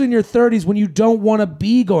 especially in your 30s when you don't want to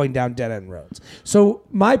be going down dead-end roads. So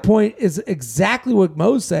my point is exactly what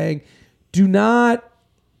Mo's saying.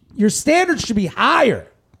 Your standards should be higher.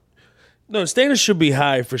 No, standards should be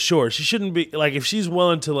high for sure. She shouldn't be like if she's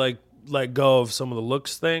willing to like let go of some of the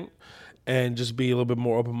looks thing and just be a little bit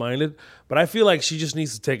more open minded. But I feel like she just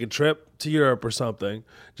needs to take a trip to Europe or something.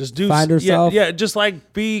 Just do Find herself. Yeah, just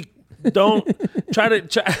like be. Don't try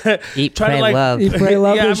to Eat, try pray, to like love. Eat, pray,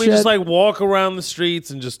 love yeah. I and mean, just shit. like walk around the streets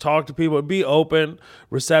and just talk to people. Be open,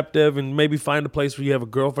 receptive, and maybe find a place where you have a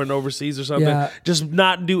girlfriend overseas or something. Yeah. Just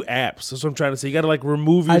not do apps. That's what I'm trying to say. You got to like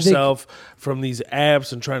remove I think- yourself from these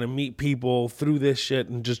apps and trying to meet people through this shit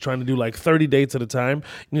and just trying to do like 30 dates at a time.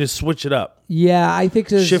 You need to switch it up, Yeah, I think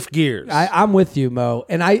there's shift gears. I'm with you, Mo.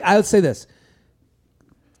 And I would say this.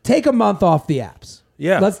 Take a month off the apps.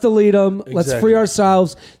 Yeah. Let's delete them. Let's Exactly. free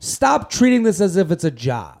ourselves. Stop treating this as if it's a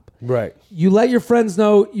job. Right. You let your friends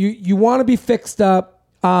know you want to be fixed up.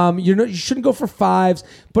 You shouldn't go for fives,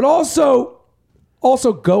 but also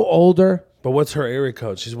go older. But what's her area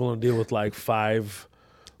code? She's willing to deal with like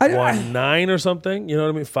 5'19" or something. You know what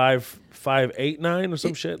I mean? 5'8'9" or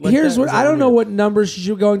some shit. Like Here's that. what Is that I don't know you- what numbers she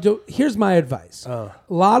should go into. Here's my advice. A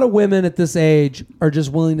lot of women at this age are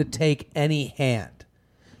just willing to take any hand.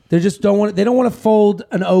 They just don't want. They don't want to fold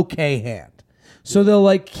an okay hand. So they'll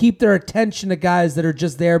like keep their attention to guys that are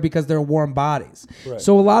just there because they're warm bodies. Right.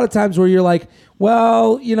 So a lot of times where you're like,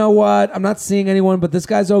 well, you know what? I'm not seeing anyone, but this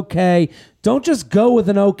guy's okay. Don't just go with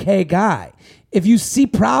an okay guy. If you see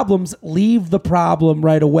problems, leave the problem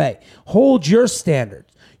right away. Hold your standards.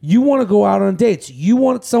 You want to go out on dates. You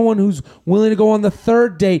want someone who's willing to go on the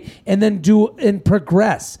third date and then do and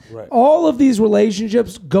progress. Right. All of these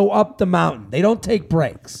relationships go up the mountain. They don't take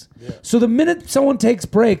breaks. So the minute someone takes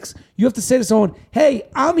breaks, you have to say to someone, hey,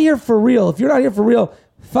 I'm here for real. If you're not here for real,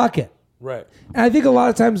 fuck it. Right. And I think a lot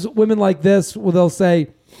of times women like this, well, they'll say,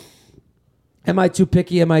 am I too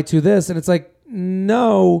picky? Am I too this? And it's like,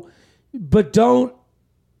 no, but don't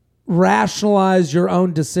rationalize your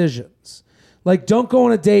own decisions. Like, don't go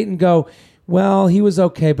on a date and go, well, he was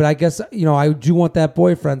okay, but I guess, I do want that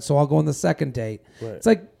boyfriend, so I'll go on the second date. Right. It's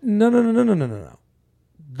like, no.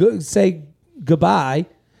 Say goodbye.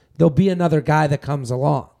 There'll be another guy that comes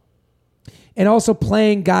along. And also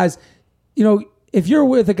playing guys, if you're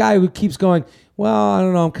with a guy who keeps going, well, I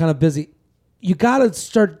don't know, I'm kind of busy. You got to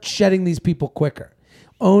start shedding these people quicker,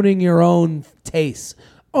 owning your own tastes.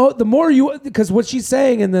 Oh, the more because what she's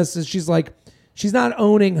saying in this is she's not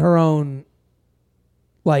owning her own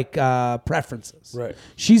preferences. Right.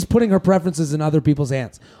 She's putting her preferences in other people's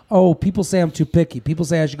hands. Oh, people say I'm too picky. People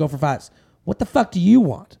say I should go for fives. What the fuck do you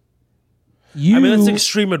want? I mean, that's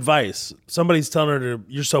extreme advice. Somebody's telling her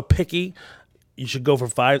you're so picky, you should go for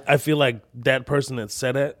five. I feel like that person that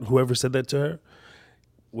said it, whoever said that to her,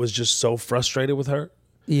 was just so frustrated with her.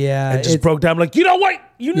 Yeah. It just broke down like, you know what?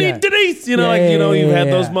 You need Yeah. Denise. You've Yeah. had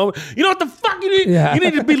those moments. You know what the fuck you need? Yeah. You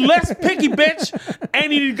need to be less picky, bitch.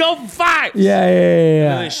 And you need to go for five. Yeah.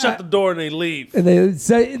 And they shut the door and they leave. And they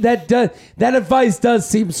say that advice does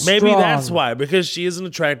seem strong. Maybe that's why, because she is an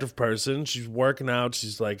attractive person. She's working out.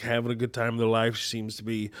 She's like having a good time in their life. She seems to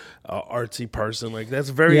be an artsy person. Like that's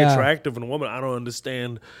very Yeah. attractive in a woman. I don't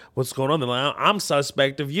understand what's going on. They're like, I'm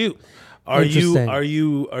suspect of you. Are Interesting.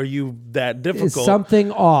 you that difficult? Is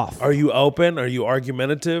something off. Are you open? Are you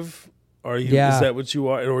argumentative? Are you? Yeah. Is that what you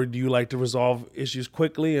are, or do you like to resolve issues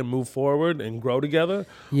quickly and move forward and grow together?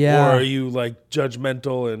 Yeah. Or are you like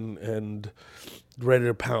judgmental and ready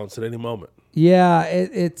to pounce at any moment? Yeah,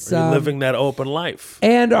 it's Are you living that open life?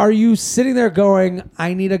 And are you sitting there going,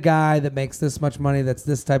 I need a guy that makes this much money, that's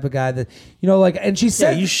this type of guy that, and she Yeah,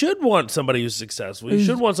 said, you should want somebody who's successful. You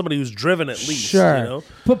should want somebody who's driven at least. sure. You know?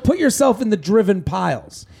 But put yourself in the driven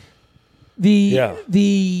piles.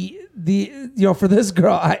 For this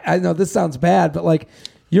girl, I know this sounds bad, but like,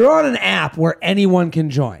 you're on an app where anyone can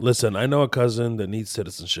join. Listen, I know a cousin that needs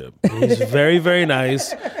citizenship. He's very, very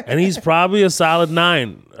nice, and he's probably a solid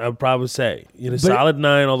 9. I'd probably say, solid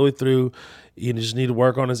 9 all the way through. You just need to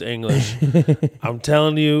work on his English. I'm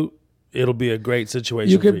telling you, it'll be a great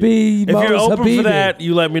situation. You for could be if you're Mo's open Habibi. for that.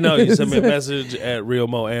 You let me know. You send me a message at Real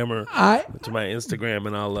Mo Ammer I- to my Instagram,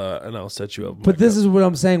 and I'll set you up. But this is what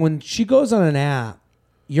I'm saying. When she goes on an app,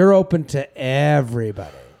 you're open to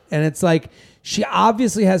everybody. And it's like, she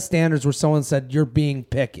obviously has standards where someone said, you're being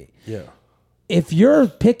picky. yeah. If you're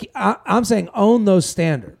picky, I'm saying own those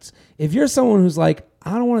standards. If you're someone who's like,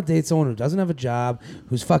 I don't want to date someone who doesn't have a job,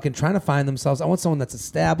 who's fucking trying to find themselves. I want someone that's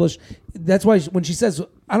established. That's why when she says,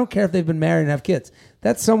 I don't care if they've been married and have kids,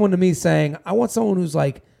 that's someone to me saying, I want someone who's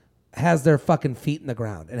like, has their fucking feet in the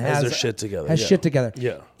ground and has their shit together. Has Yeah. shit together.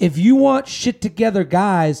 Yeah. If you want shit together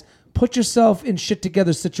guys, put yourself in shit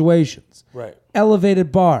together situations. Right.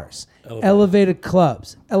 Elevated bars. elevated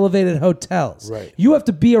clubs, elevated hotels. Right. You have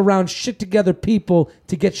to be around shit together people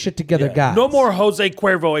to get shit together guys. No more Jose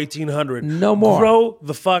Cuervo 1800. No more. Grow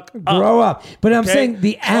the fuck up. Grow up. But I'm Okay? saying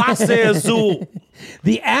the Clase Azul.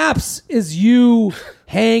 the apps is you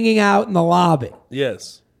hanging out in the lobby.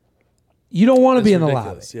 Yes. You don't want to be in the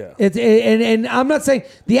ridiculous, lobby. yeah. And I'm not saying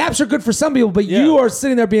the apps are good for some people, but you are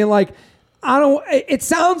sitting there being like, I don't. It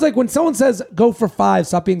sounds like when someone says go for 5,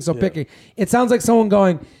 stop being so picky. It sounds like someone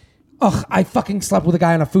going, ugh, I fucking slept with a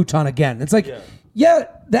guy on a futon again. It's like, yeah,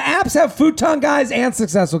 the apps have futon guys and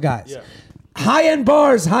successful guys. Yeah. High-end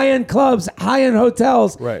bars, high-end clubs, high-end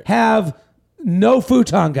hotels have no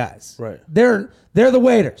futon guys. Right. They're the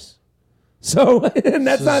waiters. So, and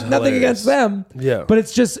that's not nothing against them. Yeah. But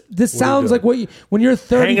it's just, this sounds doing? like when you're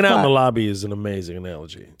 35. Hanging out in the lobby is an amazing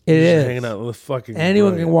analogy. It Just is. Hanging out in the fucking.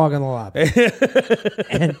 Anyone brilliant. can walk in the lobby.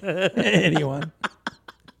 Anyone.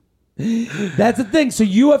 That's the thing. So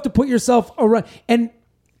you have to put yourself around. And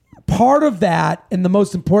part of that, and the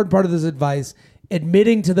most important part of this advice,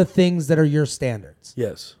 admitting to the things that are your standards.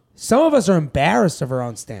 Yes. Some of us are embarrassed of our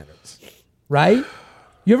own standards, right?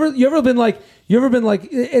 You ever been like,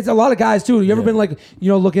 it's a lot of guys too. You ever been like,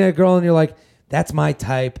 looking at a girl and you're like, that's my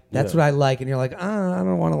type. That's what I like. And you're like, I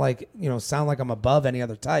don't want to sound like I'm above any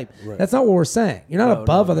other type. Right. That's not what we're saying. You're not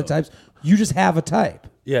above other types. You just have a type.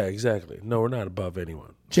 Yeah, exactly. No, we're not above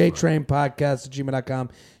anyone. JTrainPodcast@gmail.com.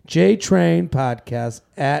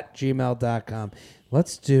 JTrainPodcast@gmail.com.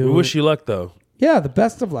 Let's do. We wish you luck, though. Yeah, the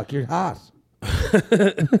best of luck. You're hot.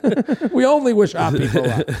 We only wish hot people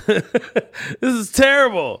luck. This is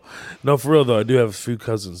terrible. No, for real, though. I do have a few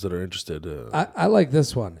cousins that are interested. I like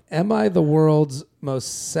this one. Am I the world's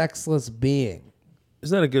most sexless being?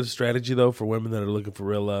 Isn't that a good strategy, though, for women that are looking for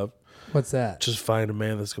real love? What's that? Just find a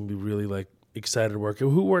man that's going to be really, excited to work.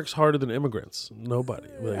 Who works harder than immigrants? Nobody.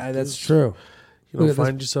 That's true.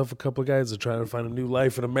 Find yourself a couple of guys that are trying to find a new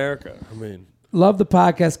life in America. I mean, love the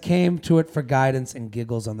podcast. Came to it for guidance and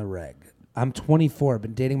giggles on the reg. I'm 24.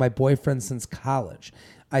 Been dating my boyfriend since college.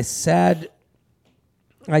 I sad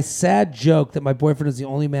joke that my boyfriend is the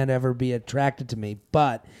only man to ever be attracted to me,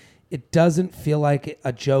 but it doesn't feel like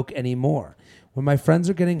a joke anymore. When my friends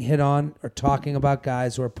are getting hit on or talking about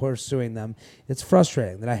guys who are pursuing them, it's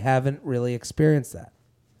frustrating that I haven't really experienced that.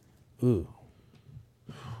 Ooh.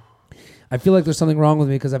 I feel like there's something wrong with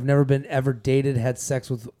me because I've never been ever dated,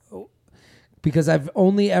 because I've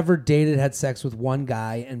only ever had sex with one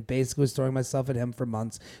guy and basically was throwing myself at him for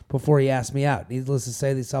months before he asked me out. Needless to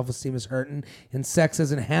say, the self-esteem is hurting and sex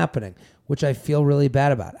isn't happening, which I feel really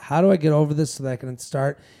bad about. How do I get over this so that I can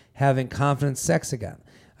start having confident sex again?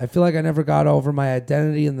 I feel like I never got over my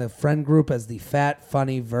identity in the friend group as the fat,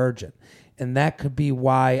 funny virgin. And that could be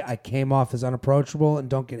why I came off as unapproachable and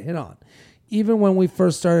don't get hit on. Even when we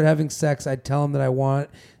first started having sex, I'd tell him that I want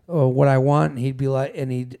what I want, and he'd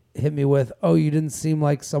hit me with, "Oh, you didn't seem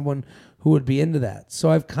like someone who would be into that." So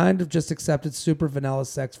I've kind of just accepted super vanilla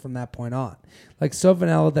sex from that point on, like so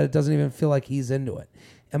vanilla that it doesn't even feel like he's into it.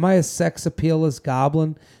 Am I a sex appealist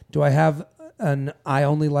goblin? Do I have an I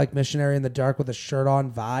only like missionary in the dark with a shirt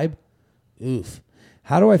on vibe? Oof.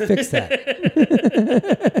 How do I fix that?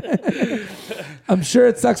 I'm sure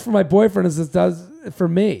it sucks for my boyfriend as it does for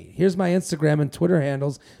me. Here's my Instagram and Twitter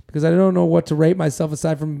handles because I don't know what to rate myself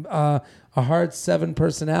aside from a hard 7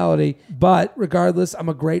 personality. But regardless, I'm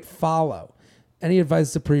a great follow. Any advice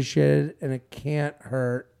is appreciated, and it can't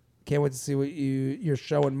hurt. Can't wait to see what your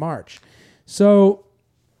show in March. So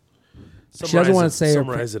she doesn't want to say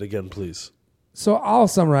summarize it again, please. So I'll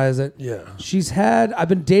summarize it. Yeah. I've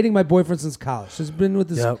been dating my boyfriend since college. She's been with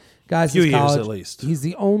this guy since few college. years at least. He's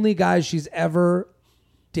the only guy she's ever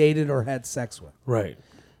dated or had sex with. Right.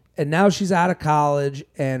 And now she's out of college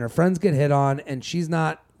and her friends get hit on and she's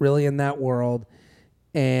not really in that world.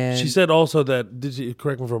 And she said also that,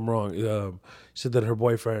 correct me if I'm wrong, she said that her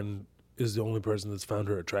boyfriend is the only person that's found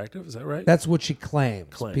her attractive. Is that right? That's what she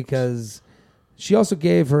claims. Because she also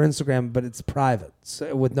gave her Instagram, but it's private,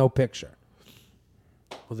 so, with no picture.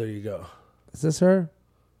 Well, there you go. Is this her?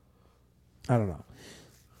 I don't know.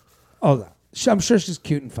 Oh, no. I'm sure she's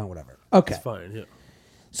cute and fun, whatever. Okay. It's fine, yeah.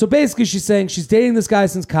 So basically she's saying she's dating this guy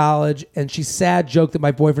since college and she's sad joke that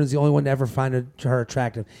my boyfriend is the only one to ever find her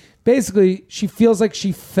attractive. Basically, she feels like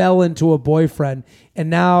she fell into a boyfriend and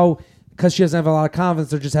now, because she doesn't have a lot of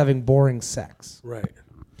confidence, they're just having boring sex. Right.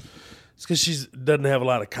 It's because she doesn't have a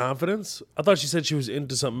lot of confidence. I thought she said she was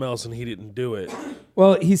into something else and he didn't do it.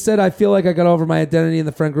 Well, he said, I feel like I got over my identity in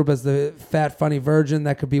the friend group as the fat, funny virgin.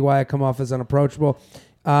 That could be why I come off as unapproachable.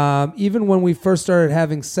 Even when we first started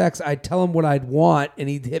having sex, I'd tell him what I'd want, and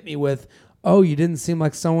he'd hit me with, "Oh, you didn't seem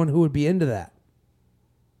like someone who would be into that."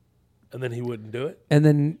 And then he wouldn't do it? And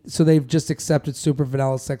then, so they've just accepted super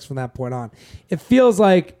vanilla sex from that point on. It feels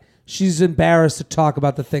like she's embarrassed to talk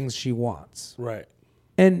about the things she wants. Right.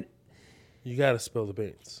 And You got to spill the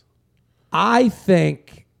beans. I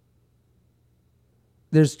think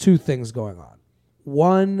there's two things going on.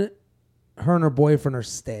 One, her and her boyfriend are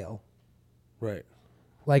stale. Right.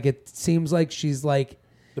 Like, it seems like she's like,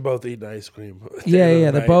 They're both eating ice cream.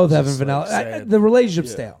 they're Right? both It's having just, vanilla. like, sad. The relationship's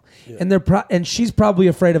Yeah. stale, Yeah. and and she's probably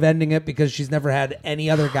afraid of ending it because she's never had any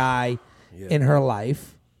other guy in her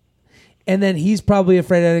life, and then he's probably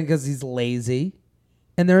afraid of ending because he's lazy,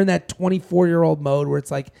 and they're in that 24-year-old mode where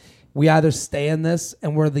it's like, we either stay in this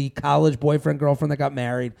and we're the college boyfriend girlfriend that got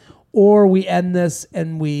married, or we end this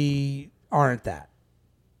and we aren't that.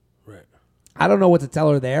 Right. I don't know what to tell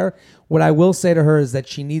her there. What I will say to her is that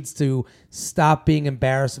she needs to stop being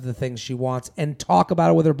embarrassed of the things she wants and talk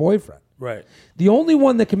about it with her boyfriend. Right. The only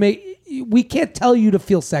one that can we can't tell you to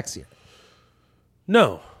feel sexier.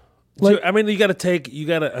 No. Like- I mean,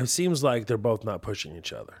 it seems like they're both not pushing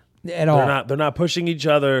each other. At all. They're not pushing each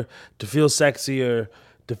other to feel sexier,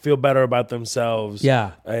 to feel better about themselves.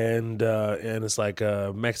 Yeah. And it's like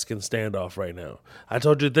a Mexican standoff right now. I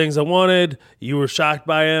told you the things I wanted. You were shocked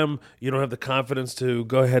by them. You don't have the confidence to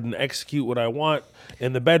go ahead and execute what I want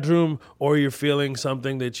in the bedroom, or you're feeling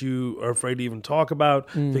something that you are afraid to even talk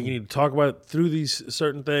about. Think you need to talk about through these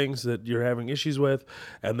certain things that you're having issues with.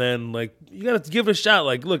 And then, like, you got to give it a shot.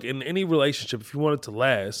 Like, look, in any relationship, if you want it to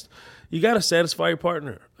last, you got to satisfy your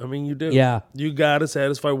partner. I mean, you do. Yeah. You got to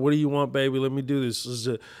satisfy. What do you want, baby? Let me do this.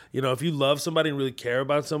 If you love somebody and really care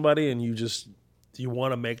about somebody and you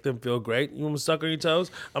want to make them feel great, you want to suck on your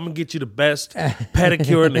toes, I'm going to get you the best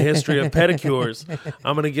pedicure in the history of pedicures.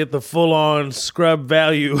 I'm going to get the full-on scrub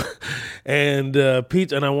value and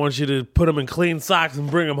Pete, and I want you to put them in clean socks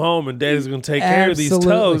and bring them home, and daddy's going to take care of these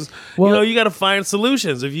Absolutely. toes. Well, you got to find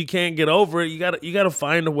solutions. If you can't get over it, you got to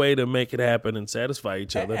find a way to make it happen and satisfy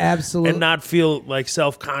each other. Absolutely. And not feel like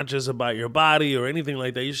self-conscious about your body or anything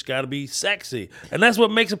like that. You just got to be sexy. And that's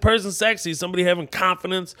what makes a person sexy. Somebody having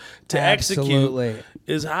confidence to Absolutely. execute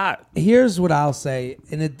is hot. Here's what I'll say,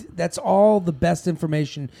 and that's all the best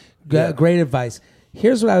information, great advice.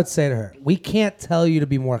 Here's what I would say to her. We can't tell you to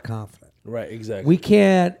be more confident. Right, exactly. We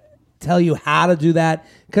can't tell you how to do that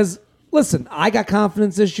because, listen, I got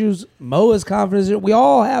confidence issues. Mo has confidence issues. We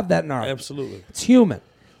all have that in our life. Absolutely. It's human.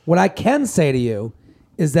 What I can say to you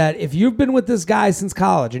is that if you've been with this guy since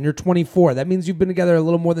college and you're 24, that means you've been together a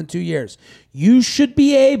little more than 2 years. You should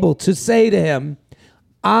be able to say to him,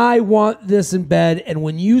 I want this in bed, and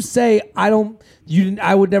when you say I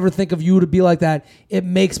would never think of you to be like that, it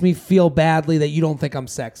makes me feel badly that you don't think I'm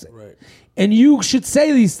sexy. Right. And you should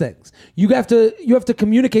say these things. You have to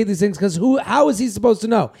communicate these things because how is he supposed to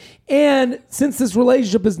know? And since this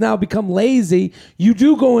relationship has now become lazy, you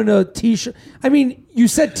do go in a t-shirt. I mean, you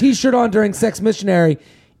said t-shirt on during Sex Missionary.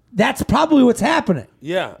 That's probably what's happening.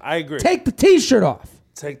 Yeah, I agree. Take the t-shirt off.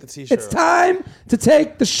 Take the t-shirt It's off. time to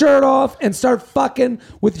take the shirt off and start fucking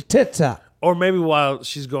with your tits out. Or maybe while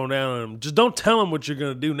she's going down on him, just don't tell him what you're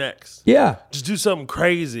going to do next. Yeah. Just do something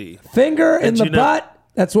crazy. Finger in the butt.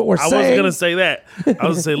 That's what we're I saying. wasn't going to say that. I was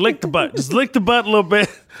going to say lick the butt. Just lick the butt a little bit.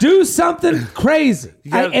 Do something crazy.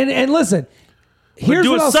 gotta- And listen, But here's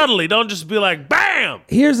do what it I'll subtly. Don't just be like, bam!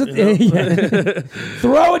 Here's the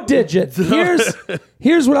throw a digit.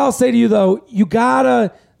 Here's what I'll say to you though. You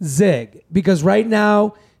gotta zig because right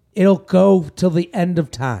now it'll go till the end of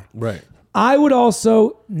time. Right. I would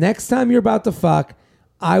also next time you're about to fuck,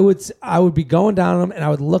 I would be going down on them and I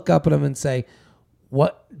would look up at them and say,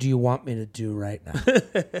 "What do you want me to do right now?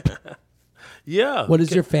 Yeah. What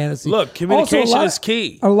is your fantasy?" Look, communication Also, is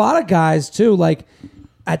key. A lot of guys too, like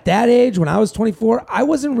at that age when I was 24, I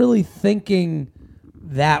wasn't really thinking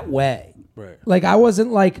that way. Right. Like I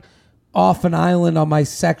wasn't like off an island on my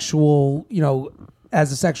sexual,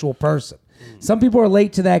 as a sexual person. Some people are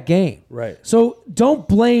late to that game. Right. So don't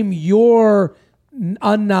blame your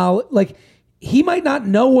unknowledge. Like he might not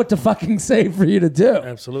know what to fucking say for you to do.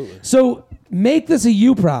 Absolutely. So make this a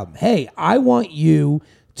you problem. Hey, I want you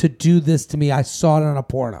to do this to me. I saw it on a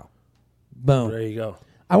porno. Boom. There you go.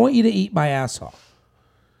 I want you to eat my asshole.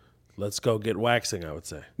 Let's go get waxing, I would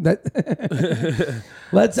say.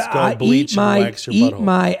 Let's go bleach eat and wax your eat butthole.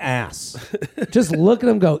 my ass. Just look at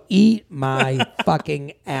him go, eat my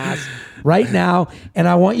fucking ass right now. And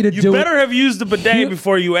I want you to You do better it have used the bidet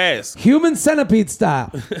before you ask. human centipede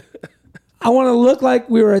style. I want to look like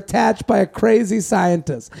we were attached by a crazy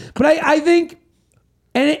scientist. But I think,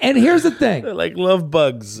 and here's the thing. They're like love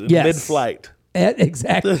bugs in Yes. mid-flight.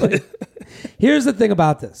 Exactly. Here's the thing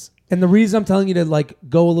about this. And the reason I'm telling you to like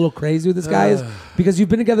go a little crazy with this guy is because you've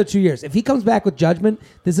been together 2 years. If he comes back with judgment,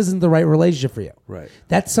 this isn't the right relationship for you. Right.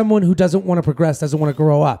 That's someone who doesn't want to progress, doesn't want to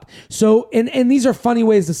grow up. So, and these are funny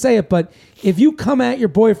ways to say it, but if you come at your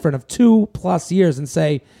boyfriend of 2+ years and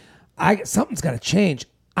say, something's got to change.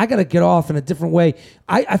 I got to get off in a different way.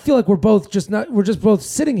 I feel like we're just both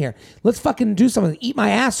sitting here. Let's fucking do something. Eat my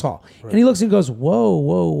asshole. Right. And he looks and goes, whoa,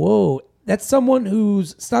 whoa, whoa. That's someone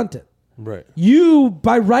who's stunted. Right. You,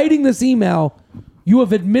 by writing this email, you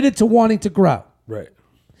have admitted to wanting to grow. Right.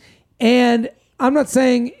 And I'm not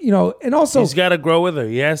saying, and also... He's got to grow with her.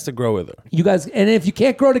 He has to grow with her. You guys, and if you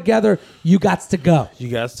can't grow together, you got to go. You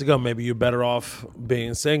got to go. Maybe you're better off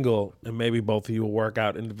being single, and maybe both of you will work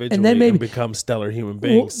out individually and then maybe become stellar human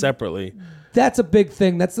beings separately. That's a big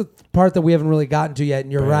thing. That's the part that we haven't really gotten to yet,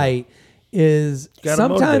 and you're right, is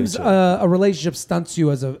sometimes a relationship stunts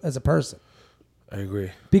you as a person. I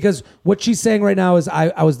agree. Because what she's saying right now is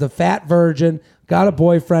I was the fat virgin, got a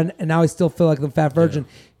boyfriend, and now I still feel like the fat virgin.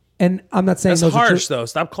 Yeah. And I'm not saying that's those harsh, are true. Though.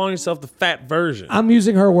 Stop calling yourself the fat version. I'm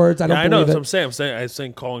using her words. I don't believe I know. it. That's what I'm saying. I'm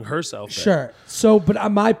saying calling herself that. Sure. So,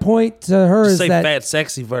 but my point to her Just is say that fat,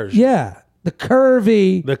 sexy version. Yeah, the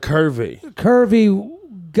curvy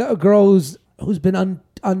girl who's been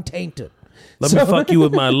untainted. Let me fuck you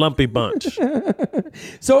with my lumpy bunch.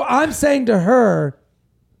 So I'm saying to her,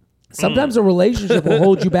 sometimes a relationship will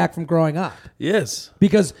hold you back from growing up. Yes.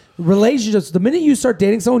 Because relationships, the minute you start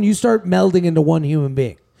dating someone, you start melding into one human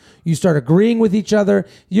being. You start agreeing with each other.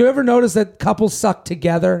 You ever notice that couples suck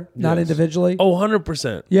together, not individually? Oh,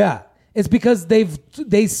 100%. Yeah. It's because they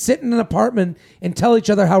sit in an apartment and tell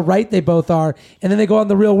each other how right they both are, and then they go out in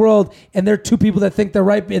the real world, and they're two people that think they're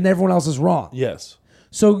right and everyone else is wrong. Yes.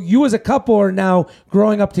 So you as a couple are now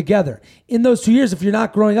growing up together. In those 2 years, if you're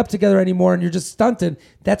not growing up together anymore and you're just stunted,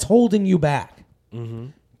 that's holding you back. Mm-hmm.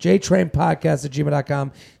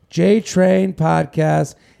 JTrainPodcast@gmail.com.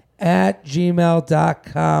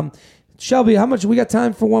 JTrainPodcast@gmail.com. Shelby, how much? We got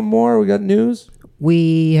time for one more? We got news?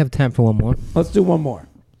 We have time for one more. Let's do one more.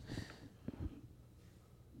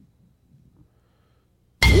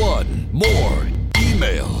 One more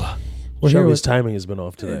email. Shelby's timing has been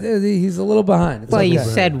off today. He's a little behind. It's Well, okay. you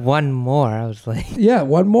said one more. I was like, Yeah,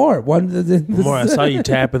 one more. One more. I saw you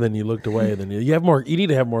tap and then you looked away. And then you have more. You need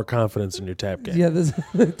to have more confidence in your tap game. Yeah,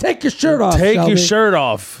 take your shirt off. Take Shelby. your shirt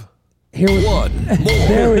off. Here with, One more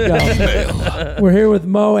there we go. email. We're here with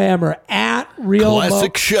Mo Ammer at Real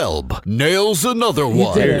Classic Shelb nails another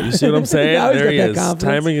one. did it. You see what I'm saying? Now he's There got he that is. confidence.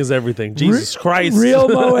 Timing is everything. Jesus Christ. Real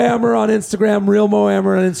Mo Ammer on Instagram. Real Mo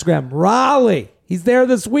Ammer on Instagram. Raleigh. He's there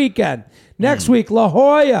this weekend. Next week, La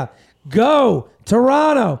Jolla. Go.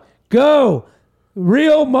 Toronto. Go.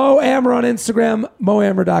 Real Mo Ammer on Instagram.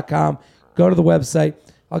 MoAmmer.com. Go to the website.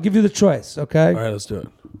 I'll give you the choice, okay? All right, let's do it.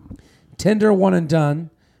 Tinder, one and done.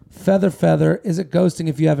 Feather. Is it ghosting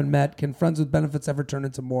if you haven't met? Can friends with benefits ever turn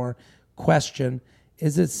into more? Question.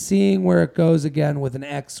 Is it seeing where it goes again with an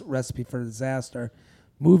ex? Recipe for disaster.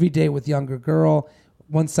 Movie date with younger girl.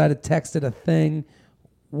 One-sided texted a thing.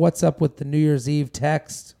 What's up with the New Year's Eve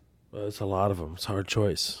text? It's a lot of them. It's a hard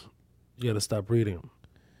choice. You got to stop reading them.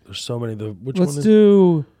 There's so many. Let's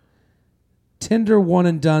do Tinder, one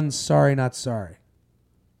and done. Sorry, not sorry.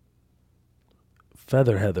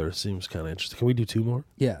 Feather Heather seems kind of interesting. Can we do two more?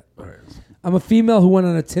 Yeah. All right. I'm a female who went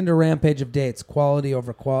on a Tinder rampage of dates. Quantity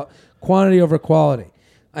over quality.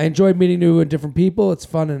 I enjoyed meeting new and different people. It's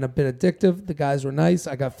fun and a bit addictive. The guys were nice.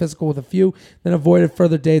 I got physical with a few, then avoided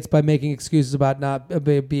further dates by making excuses about not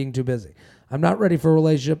being too busy. I'm not ready for a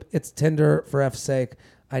relationship. It's Tinder for F's sake.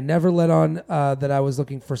 I never let on that I was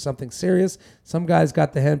looking for something serious. Some guys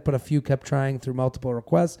got the hint, but a few kept trying through multiple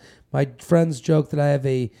requests. My friends joke that I have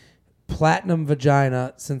a platinum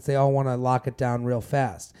vagina since they all want to lock it down real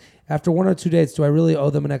fast. After 1 or 2 dates, do I really owe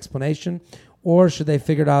them an explanation? Or should they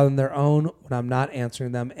figure it out on their own when I'm not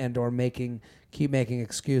answering them and or keep making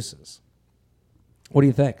excuses? What do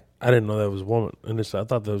you think? I didn't know that was a woman. Initially, I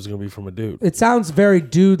thought that was going to be from a dude. It sounds very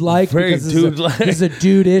dude-like. Very because dude-like. This is a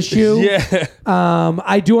dude issue. Yeah.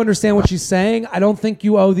 I do understand what she's saying. I don't think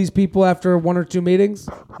you owe these people after 1 or 2 meetings.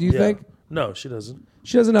 Do you think? No, she doesn't.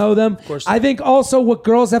 She doesn't owe them. Of course I not. think also what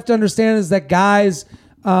girls have to understand is that guys,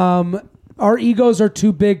 our egos are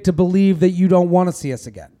too big to believe that you don't want to see us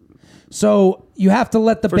again. So you have to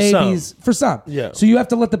let the babies, for some. Yeah. So you have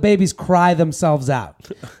to let the babies cry themselves out.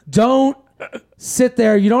 Don't sit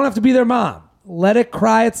there. You don't have to be their mom. Let it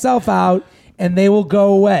cry itself out and they will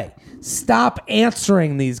go away. Stop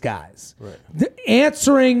answering these guys. Right.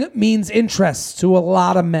 Answering means interest to a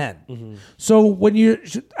lot of men. Mm-hmm. So when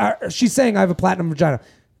she's saying I have a platinum vagina.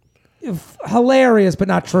 hilarious, but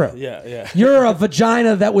not true. Yeah. You're a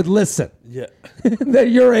vagina that would listen. Yeah. That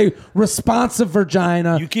you're a responsive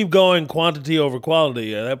vagina. You keep going quantity over quality.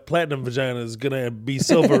 Yeah, that platinum vagina is gonna be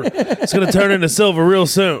silver. It's gonna turn into silver real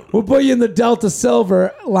soon. We'll put you in the Delta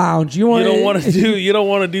Silver Lounge. You don't want to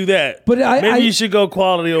do that. But maybe you should go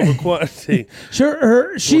quality over quantity.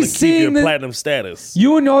 Sure, she's keep your seeing that platinum status.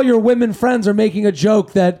 you and all your women friends are making a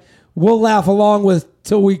joke that we'll laugh along with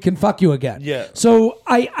till we can fuck you again. Yeah. So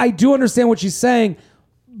I do understand what she's saying,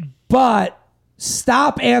 but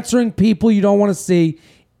stop answering people you don't want to see,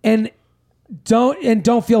 and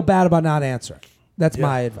don't feel bad about not answering. That's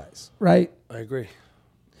my advice, right? I agree.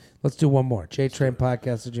 Let's do one more.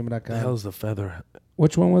 JTrainPodcast@gmail.com. The hell's the feather?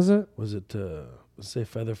 Which one was it? Was it say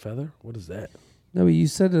feather? What is that? No, but you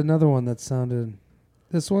said another one that sounded.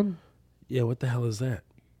 This one? Yeah, what the hell is that?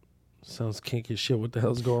 Sounds kinky as shit. What the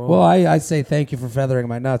hell's going on? Well, I say thank you for feathering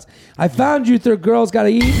my nuts. I found you through Girls Gotta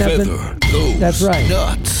Eat. And I've been- Feather those That's right.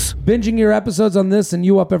 nuts. Binging your episodes on this and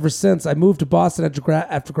you up ever since. I moved to Boston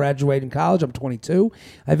after graduating college. I'm 22.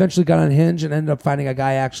 I eventually got on Hinge and ended up finding a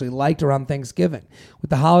guy I actually liked around Thanksgiving. With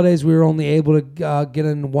the holidays, we were only able to get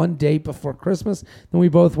in one date before Christmas. Then we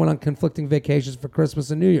both went on conflicting vacations for Christmas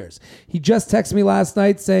and New Year's. He just texted me last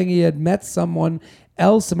night saying he had met someone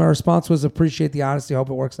else, and my response was appreciate the honesty. I hope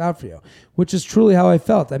it works out for you, which is truly how I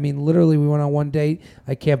felt. I mean, literally, we went on one date.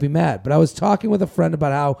 I can't be mad. But I was talking with a friend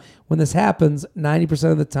about how when this happens,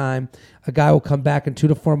 90% of the time, a guy will come back in 2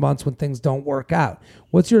 to 4 months when things don't work out.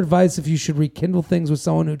 What's your advice if you should rekindle things with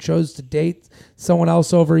someone who chose to date someone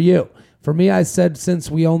else over you? For me, I said since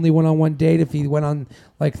we only went on one date, if he went on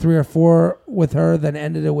like 3 or 4 with her, then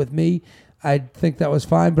ended it with me, I'd think that was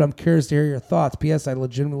fine. But I'm curious to hear your thoughts. P.S. I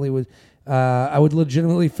would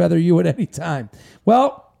legitimately feather you at any time.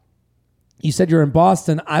 Well, you said you're in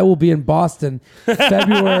Boston. I will be in Boston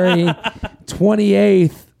February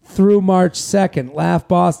 28th through March 2nd. Laugh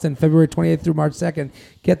Boston, February 28th through March 2nd.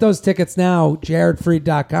 Get those tickets now,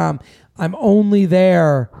 jaredfreed.com. I'm only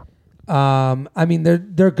there. I mean,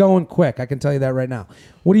 they're going quick. I can tell you that right now.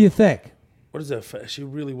 What do you think? What is that? She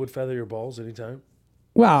really would feather your balls anytime?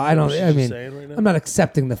 Well, I don't. She's I just mean, saying right now? I'm not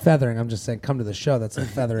accepting the feathering. I'm just saying, come to the show. That's a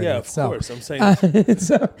feathering Yeah, in of itself. course. I'm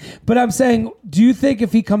saying. But I'm saying, do you think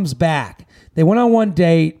if he comes back, they went on one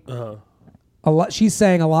date? A lot. She's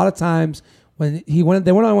saying a lot of times when they went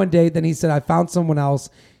on one date, then he said, "I found someone else."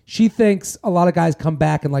 She thinks a lot of guys come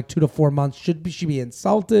back in like 2 to 4 months. Should she be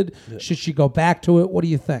insulted? Yeah. Should she go back to it? What do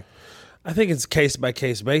you think? I think it's case by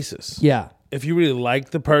case basis. Yeah. If you really like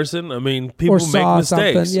the person, I mean, people make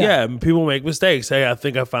mistakes. Yeah, people make mistakes. Hey, I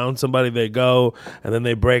think I found somebody. They go, and then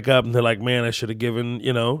they break up, and they're like, man, I should have given,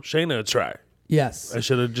 Shayna a try. Yes.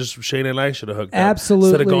 Shayna and I should have hooked up. Absolutely.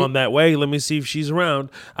 Instead of going that way, let me see if she's around.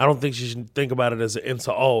 I don't think she should think about it as an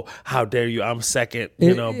insult. Oh, how dare you? I'm second,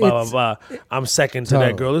 blah, blah, blah. I'm second to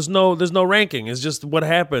that girl. There's no ranking. It's just what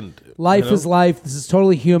happened. Life is life. This is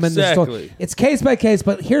totally human. Exactly. It's case by case,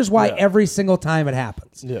 but here's why every single time it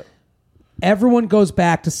happens. Yeah. Everyone goes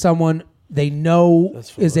back to someone they know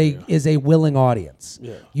is a willing audience.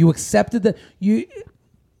 Yeah. You accepted that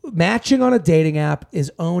matching on a dating app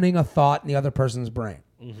is owning a thought in the other person's brain.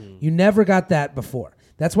 Mm-hmm. You never got that before.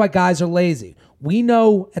 That's why guys are lazy. We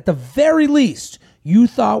know at the very least you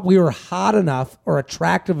thought we were hot enough or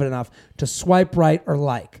attractive enough to swipe right or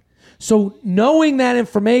like. So knowing that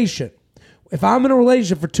information, if I'm in a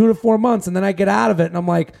relationship for 2 to 4 months and then I get out of it and I'm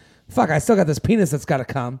like, fuck, I still got this penis that's got to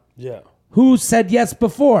come. Yeah. Who said yes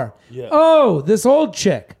before? Yeah. Oh, this old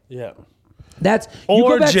chick. Yeah. That's or you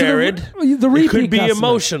go back Jared. To the repeat it could be customer.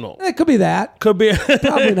 Emotional. It could be that. Could be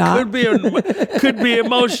probably not. could be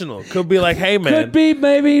emotional. Could be like, hey man. Could be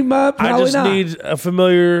maybe. Probably I just not. need a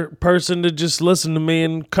familiar person to just listen to me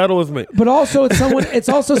and cuddle with me. But also, it's someone. It's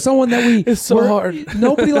also someone that we. It's so hard.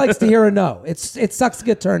 Nobody likes to hear a no. It sucks to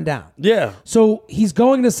get turned down. Yeah. So he's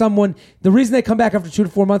going to someone. The reason they come back after 2 to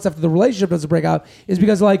 4 months after the relationship doesn't break out is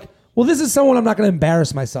because like. Well, this is someone I'm not going to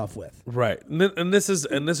embarrass myself with. Right. And this is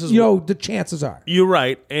the chances are. You're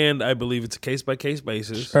right, and I believe it's a case by case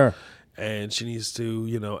basis. Sure. And she needs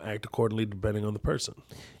to, act accordingly depending on the person.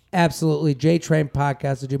 Absolutely.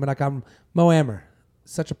 JTrainPodcast@gmail.com. Mo Amer.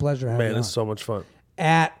 Such a pleasure having you. Man, it's so much fun.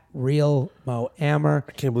 At Real Mo Amer.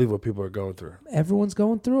 I can't believe what people are going through. Everyone's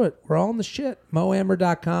going through it. We're all in the shit.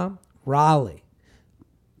 MoAmer.com. Raleigh.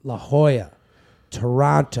 La Jolla.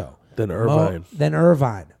 Toronto. Then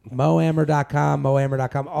Irvine. MoAmer.com,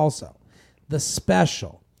 MoAmer.com also. The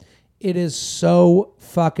Special. It is so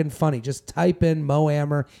fucking funny. Just type in Mo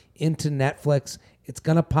Amer into Netflix. It's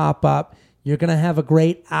going to pop up. You're going to have a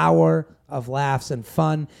great hour of laughs and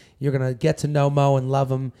fun. You're going to get to know Mo and love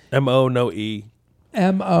him. M-O, no E.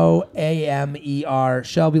 Moamer.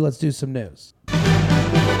 Shelby, let's do some news.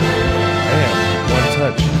 Damn, one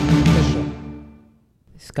touch.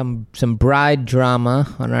 Some bride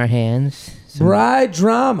drama on our hands. Some Bride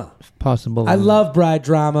drama. possible. I love bride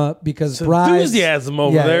drama because Some brides. enthusiasm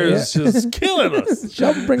over there is just killing us.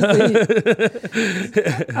 Shelby brings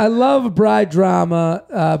the heat. I love bride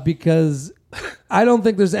drama because I don't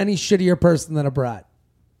think there's any shittier person than a bride.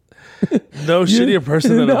 No shittier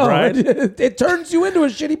person than a bride. It turns you into a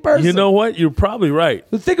shitty person. You know what? You're probably right.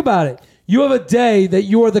 But think about it. You have a day that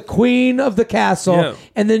you are the queen of the castle, Yeah.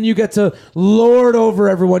 and then you get to lord over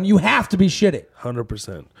everyone. You have to be shitty.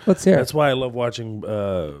 100%. Let's hear it. That's why I love watching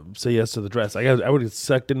Say Yes to the Dress. I would get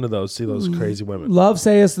sucked into those, see those crazy women. Love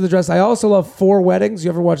Say Yes to the Dress. I also love Four Weddings.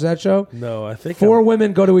 You ever watch that show? No, I think Four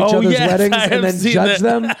women go to each other's yes, weddings I and have then seen judge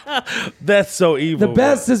that. them. That's so evil. The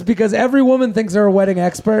best is because every woman thinks they're a wedding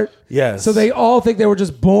expert. Yes. So they all think they were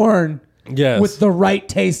just born Yes. with the right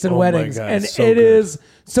taste in Oh my weddings. God, And so it good. is.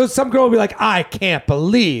 So some girl will be like, I can't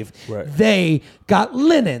believe Right. they got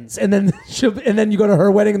linens. And then you go to her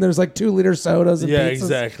wedding and there's like 2-liter sodas and Yeah, pizzas.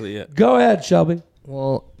 exactly. Yeah. Go ahead, Shelby.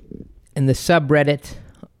 Well, in the subreddit,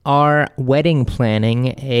 our wedding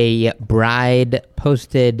planning, a bride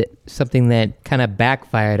posted something that kind of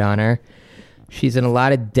backfired on her. She's in a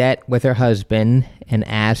lot of debt with her husband and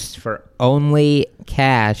asked for only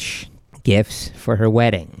cash gifts for her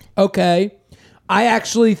wedding. Okay. I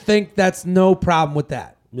actually think that's no problem with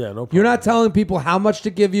that. Yeah, no problem. You're not telling people how much to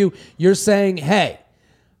give you. You're saying, hey,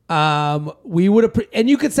 we would and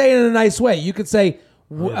you could say it in a nice way. You could say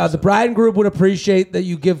the bride and groom would appreciate that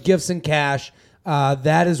you give gifts in cash.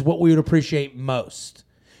 That is what we would appreciate most.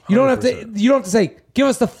 You don't have to. You don't have to say, "Give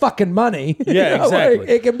us the fucking money." Yeah, You know, exactly. like,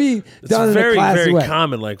 it can be done It's very, in a classy very way.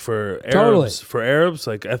 common. Like for Arabs,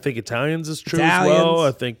 Totally. like I think Italians is true Italians. as well.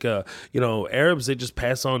 I think Arabs, they just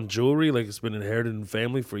pass on jewelry, like it's been inherited in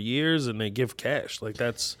family for years, and they give cash. Like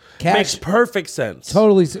makes perfect sense.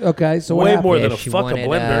 Totally okay. So what Way happened? more Yeah, than a she fucking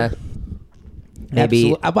wanted, blender. Maybe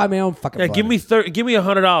Absolutely. I'll buy my own fucking. Yeah, blender. give me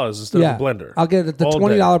 $100 instead of a blender. I'll get the All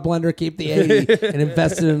 $20 blender, keep the 80, and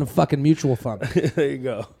invest it in a fucking mutual fund. day. There you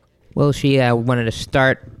go. Well, she wanted to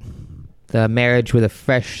start the marriage with a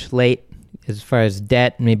fresh slate as far as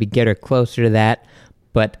debt, maybe get her closer to that,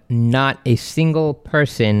 but not a single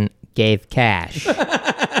person gave cash.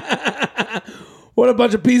 What a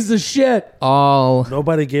bunch of pieces of shit. all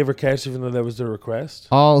Nobody gave her cash even though that was their request.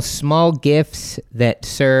 small gifts that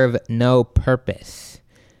serve no purpose.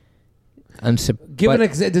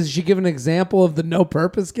 Does she give an example of the no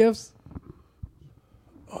purpose gifts?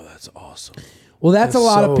 Oh, that's awesome. Well, that's a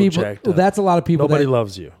lot so of people. jacked Well, up. that's a lot of people. Nobody that,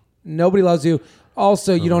 loves you. Nobody loves you.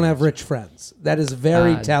 Also, you don't have rich friends. That is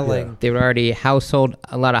very telling. They were already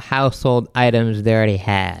a lot of household items they already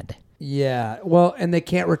had. Yeah. Well, and they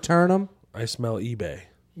can't return them. I smell eBay.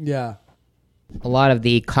 Yeah. A lot of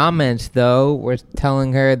the comments, though, were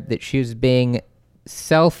telling her that she was being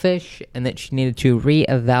selfish and that she needed to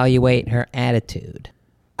reevaluate her attitude.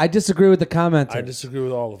 I disagree with the commenter. I disagree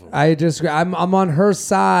with all of them. I disagree. I'm on her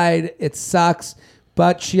side. It sucks,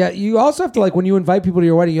 but you also have to, like, when you invite people to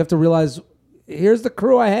your wedding, you have to realize, here's the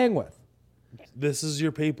crew I hang with. This is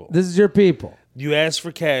your people. This is your people. You asked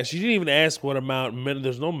for cash. You didn't even ask what amount.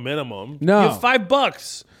 There's no minimum. No. You have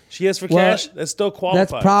 $5. She asked for Well, cash. That still qualifies.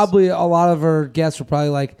 That's probably a lot of her guests were probably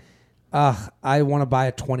like, I want to buy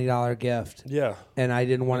a $20 gift. Yeah. And I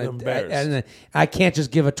didn't want I'm to. embarrassed. And I can't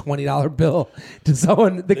just give a $20 bill to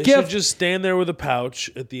someone. The They should gift. just stand there with a pouch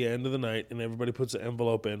at the end of the night, and everybody puts an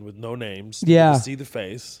envelope in with no names. Yeah. You can see the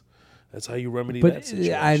face. That's how you remedy But that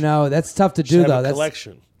situation. I know that's tough to Just do have though. a That's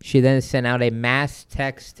collection. She then sent out a mass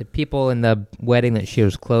text to people in the wedding that she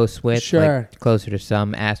was close with, Sure. like closer to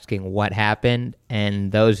some, asking what happened.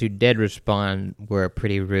 And those who did respond were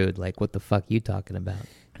pretty rude. Like, what the fuck you talking about?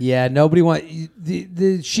 yeah. Nobody want.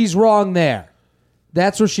 She's wrong there.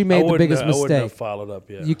 That's where she made the biggest I wouldn't have mistake. followed up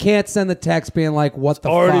yet. You can't send the text being like, "What the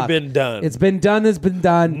already fuck?" been done. It's been done. It's been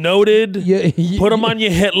done. Noted. You- Put them on your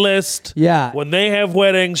hit list. Yeah. When they have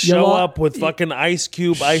weddings, You show lo- up with fucking Ice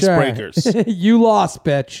Cube Sure. icebreakers. You lost,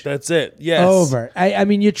 bitch. That's it. Yes. Over. I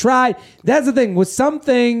mean, you try. That's the thing with some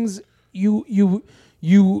things. You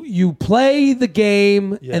play the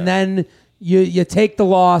game Yeah. and then you take the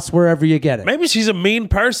loss wherever you get it. Maybe she's a mean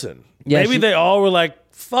person. Yeah, Maybe she- they all were like,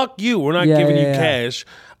 fuck you. We're not Yeah, giving yeah, you yeah. cash.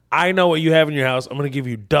 I know what you have in your house. I'm going to give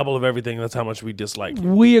you double of everything. That's how much we dislike you.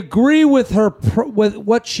 We agree with her with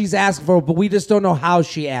what she's asking for, but we just don't know how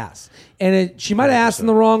she asked. And she might have asked in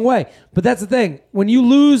the wrong way. But that's the thing. When you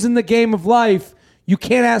lose in the game of life, you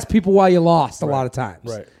can't ask people why you lost a lot of times.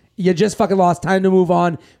 Right. You just fucking lost. Time to move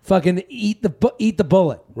on. Fucking eat the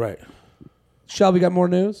bullet. Right. Shelby, got more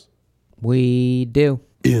news? We do.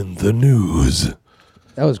 In the news.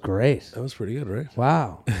 That was great. That was pretty good, right?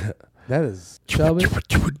 Wow. That is Shelby.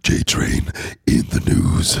 J-Train in the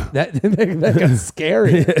news. That got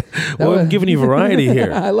scary. Well, I'm giving you variety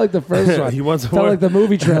here. I like the first one. He wants Sound more. like the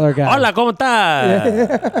movie trailer guy. Hola, ¿cómo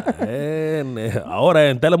está? Ahora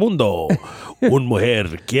en Telemundo, una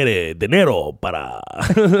mujer quiere dinero para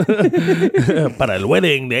el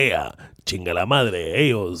wedding de ella. Chinga la madre,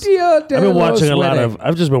 ellos. Dia de los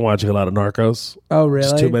I've just been watching a lot of Narcos. Oh, really?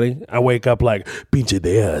 Just too many. I wake up like, pinche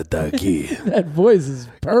idea está aquí. That voice is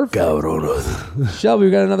perfect. Cabrones. Shelby,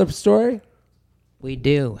 we got another story? We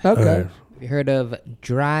do. Okay. All right. You heard of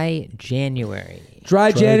Dry January?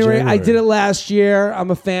 Dry January. I January. did it last year.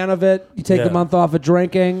 I'm a fan of it. You take Yeah. the month off of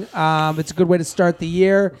drinking. It's a good way to start the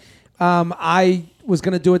year. I was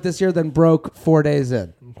going to do it this year, then broke 4 days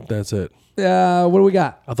in. That's it. What do we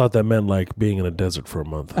got? I thought that meant like being in a desert for a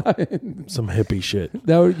month. Some hippie shit.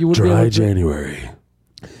 That you would be Dry able to- January.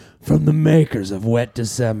 From the makers of Wet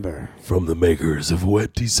December. From the makers of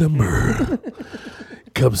Wet December.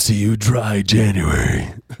 Comes to you Dry January.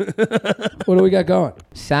 What do we got going?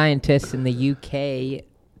 Scientists in the UK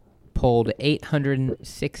polled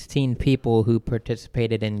 816 people who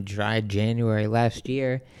participated in Dry January last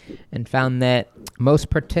year and found that most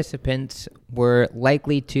participants were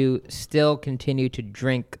likely to still continue to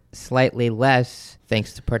drink slightly less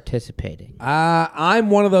thanks to participating. I'm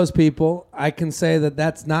one of those people. I can say that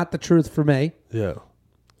that's not the truth for me. Yeah.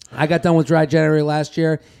 I got done with Dry January last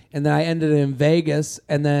year, and then I ended in Vegas,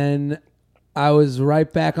 and then I was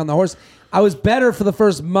right back on the horse. I was better for the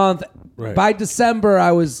first month. Right. By December,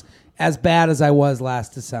 I was as bad as I was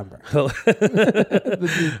last December.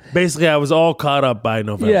 Basically, I was all caught up by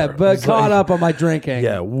November. Yeah, but It's caught like- up on my drinking.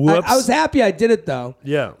 Yeah, whoops. I was happy I did it, though.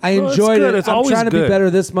 Yeah. I No, it's enjoyed good. it. It's I'm always trying to be good. better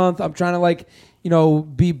this month. I'm trying to,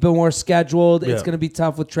 be more scheduled. It's Yeah. going to be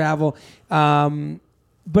tough with travel.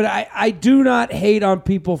 But I do not hate on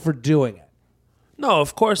people for doing it. No,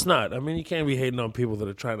 of course not. I mean, you can't be hating on people that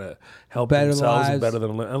are trying to help Better themselves and lives. better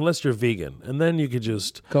than unless you're vegan, and then you could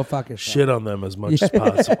just Go fuck yourself. shit on them as much as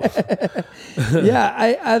possible.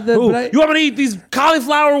 Yeah, Ooh, but I, you want me to eat these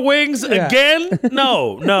cauliflower wings Yeah. again?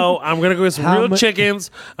 No. I'm gonna go get some How real mu-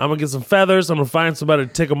 chickens. I'm gonna get some feathers. I'm gonna find somebody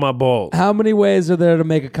to tickle my balls. how many ways are there to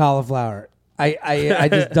make a cauliflower? I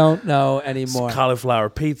just don't know anymore. Cauliflower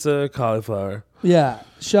pizza, cauliflower. Yeah.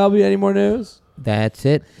 Shelby, any more news? That's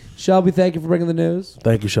it. Shelby, thank you for bringing the news.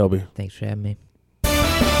 Thank you, Shelby. Thanks for having me.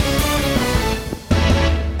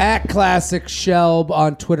 At Classic Shelb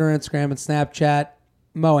on Twitter, Instagram, and Snapchat.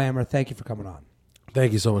 Mo Ammer, thank you for coming on.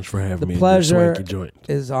 Thank you so much for having The me. in your pleasure swanky joint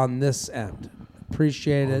is on this end.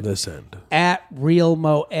 Appreciate on it. this end. At Real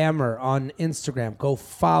Mo Ammer on Instagram. Go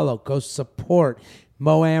follow, go support.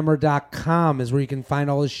 MoAmmer.com is where you can find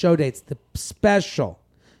all his show dates. The special.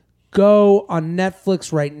 Go on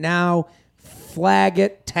Netflix right now. Flag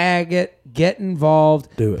it, tag it, get involved.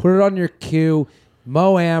 Do it. Put it on your queue.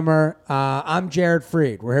 Mo Ammer. I'm Jared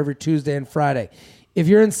Freed. We're every Tuesday and Friday. If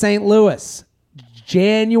you're in St. Louis,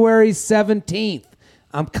 January 17th,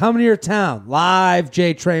 I'm coming to your town. Live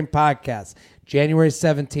J-Train podcast. January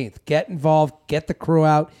 17th. Get involved. Get the crew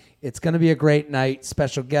out. It's going to be a great night.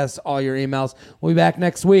 Special guests, all your emails. We'll be back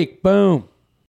next week. Boom.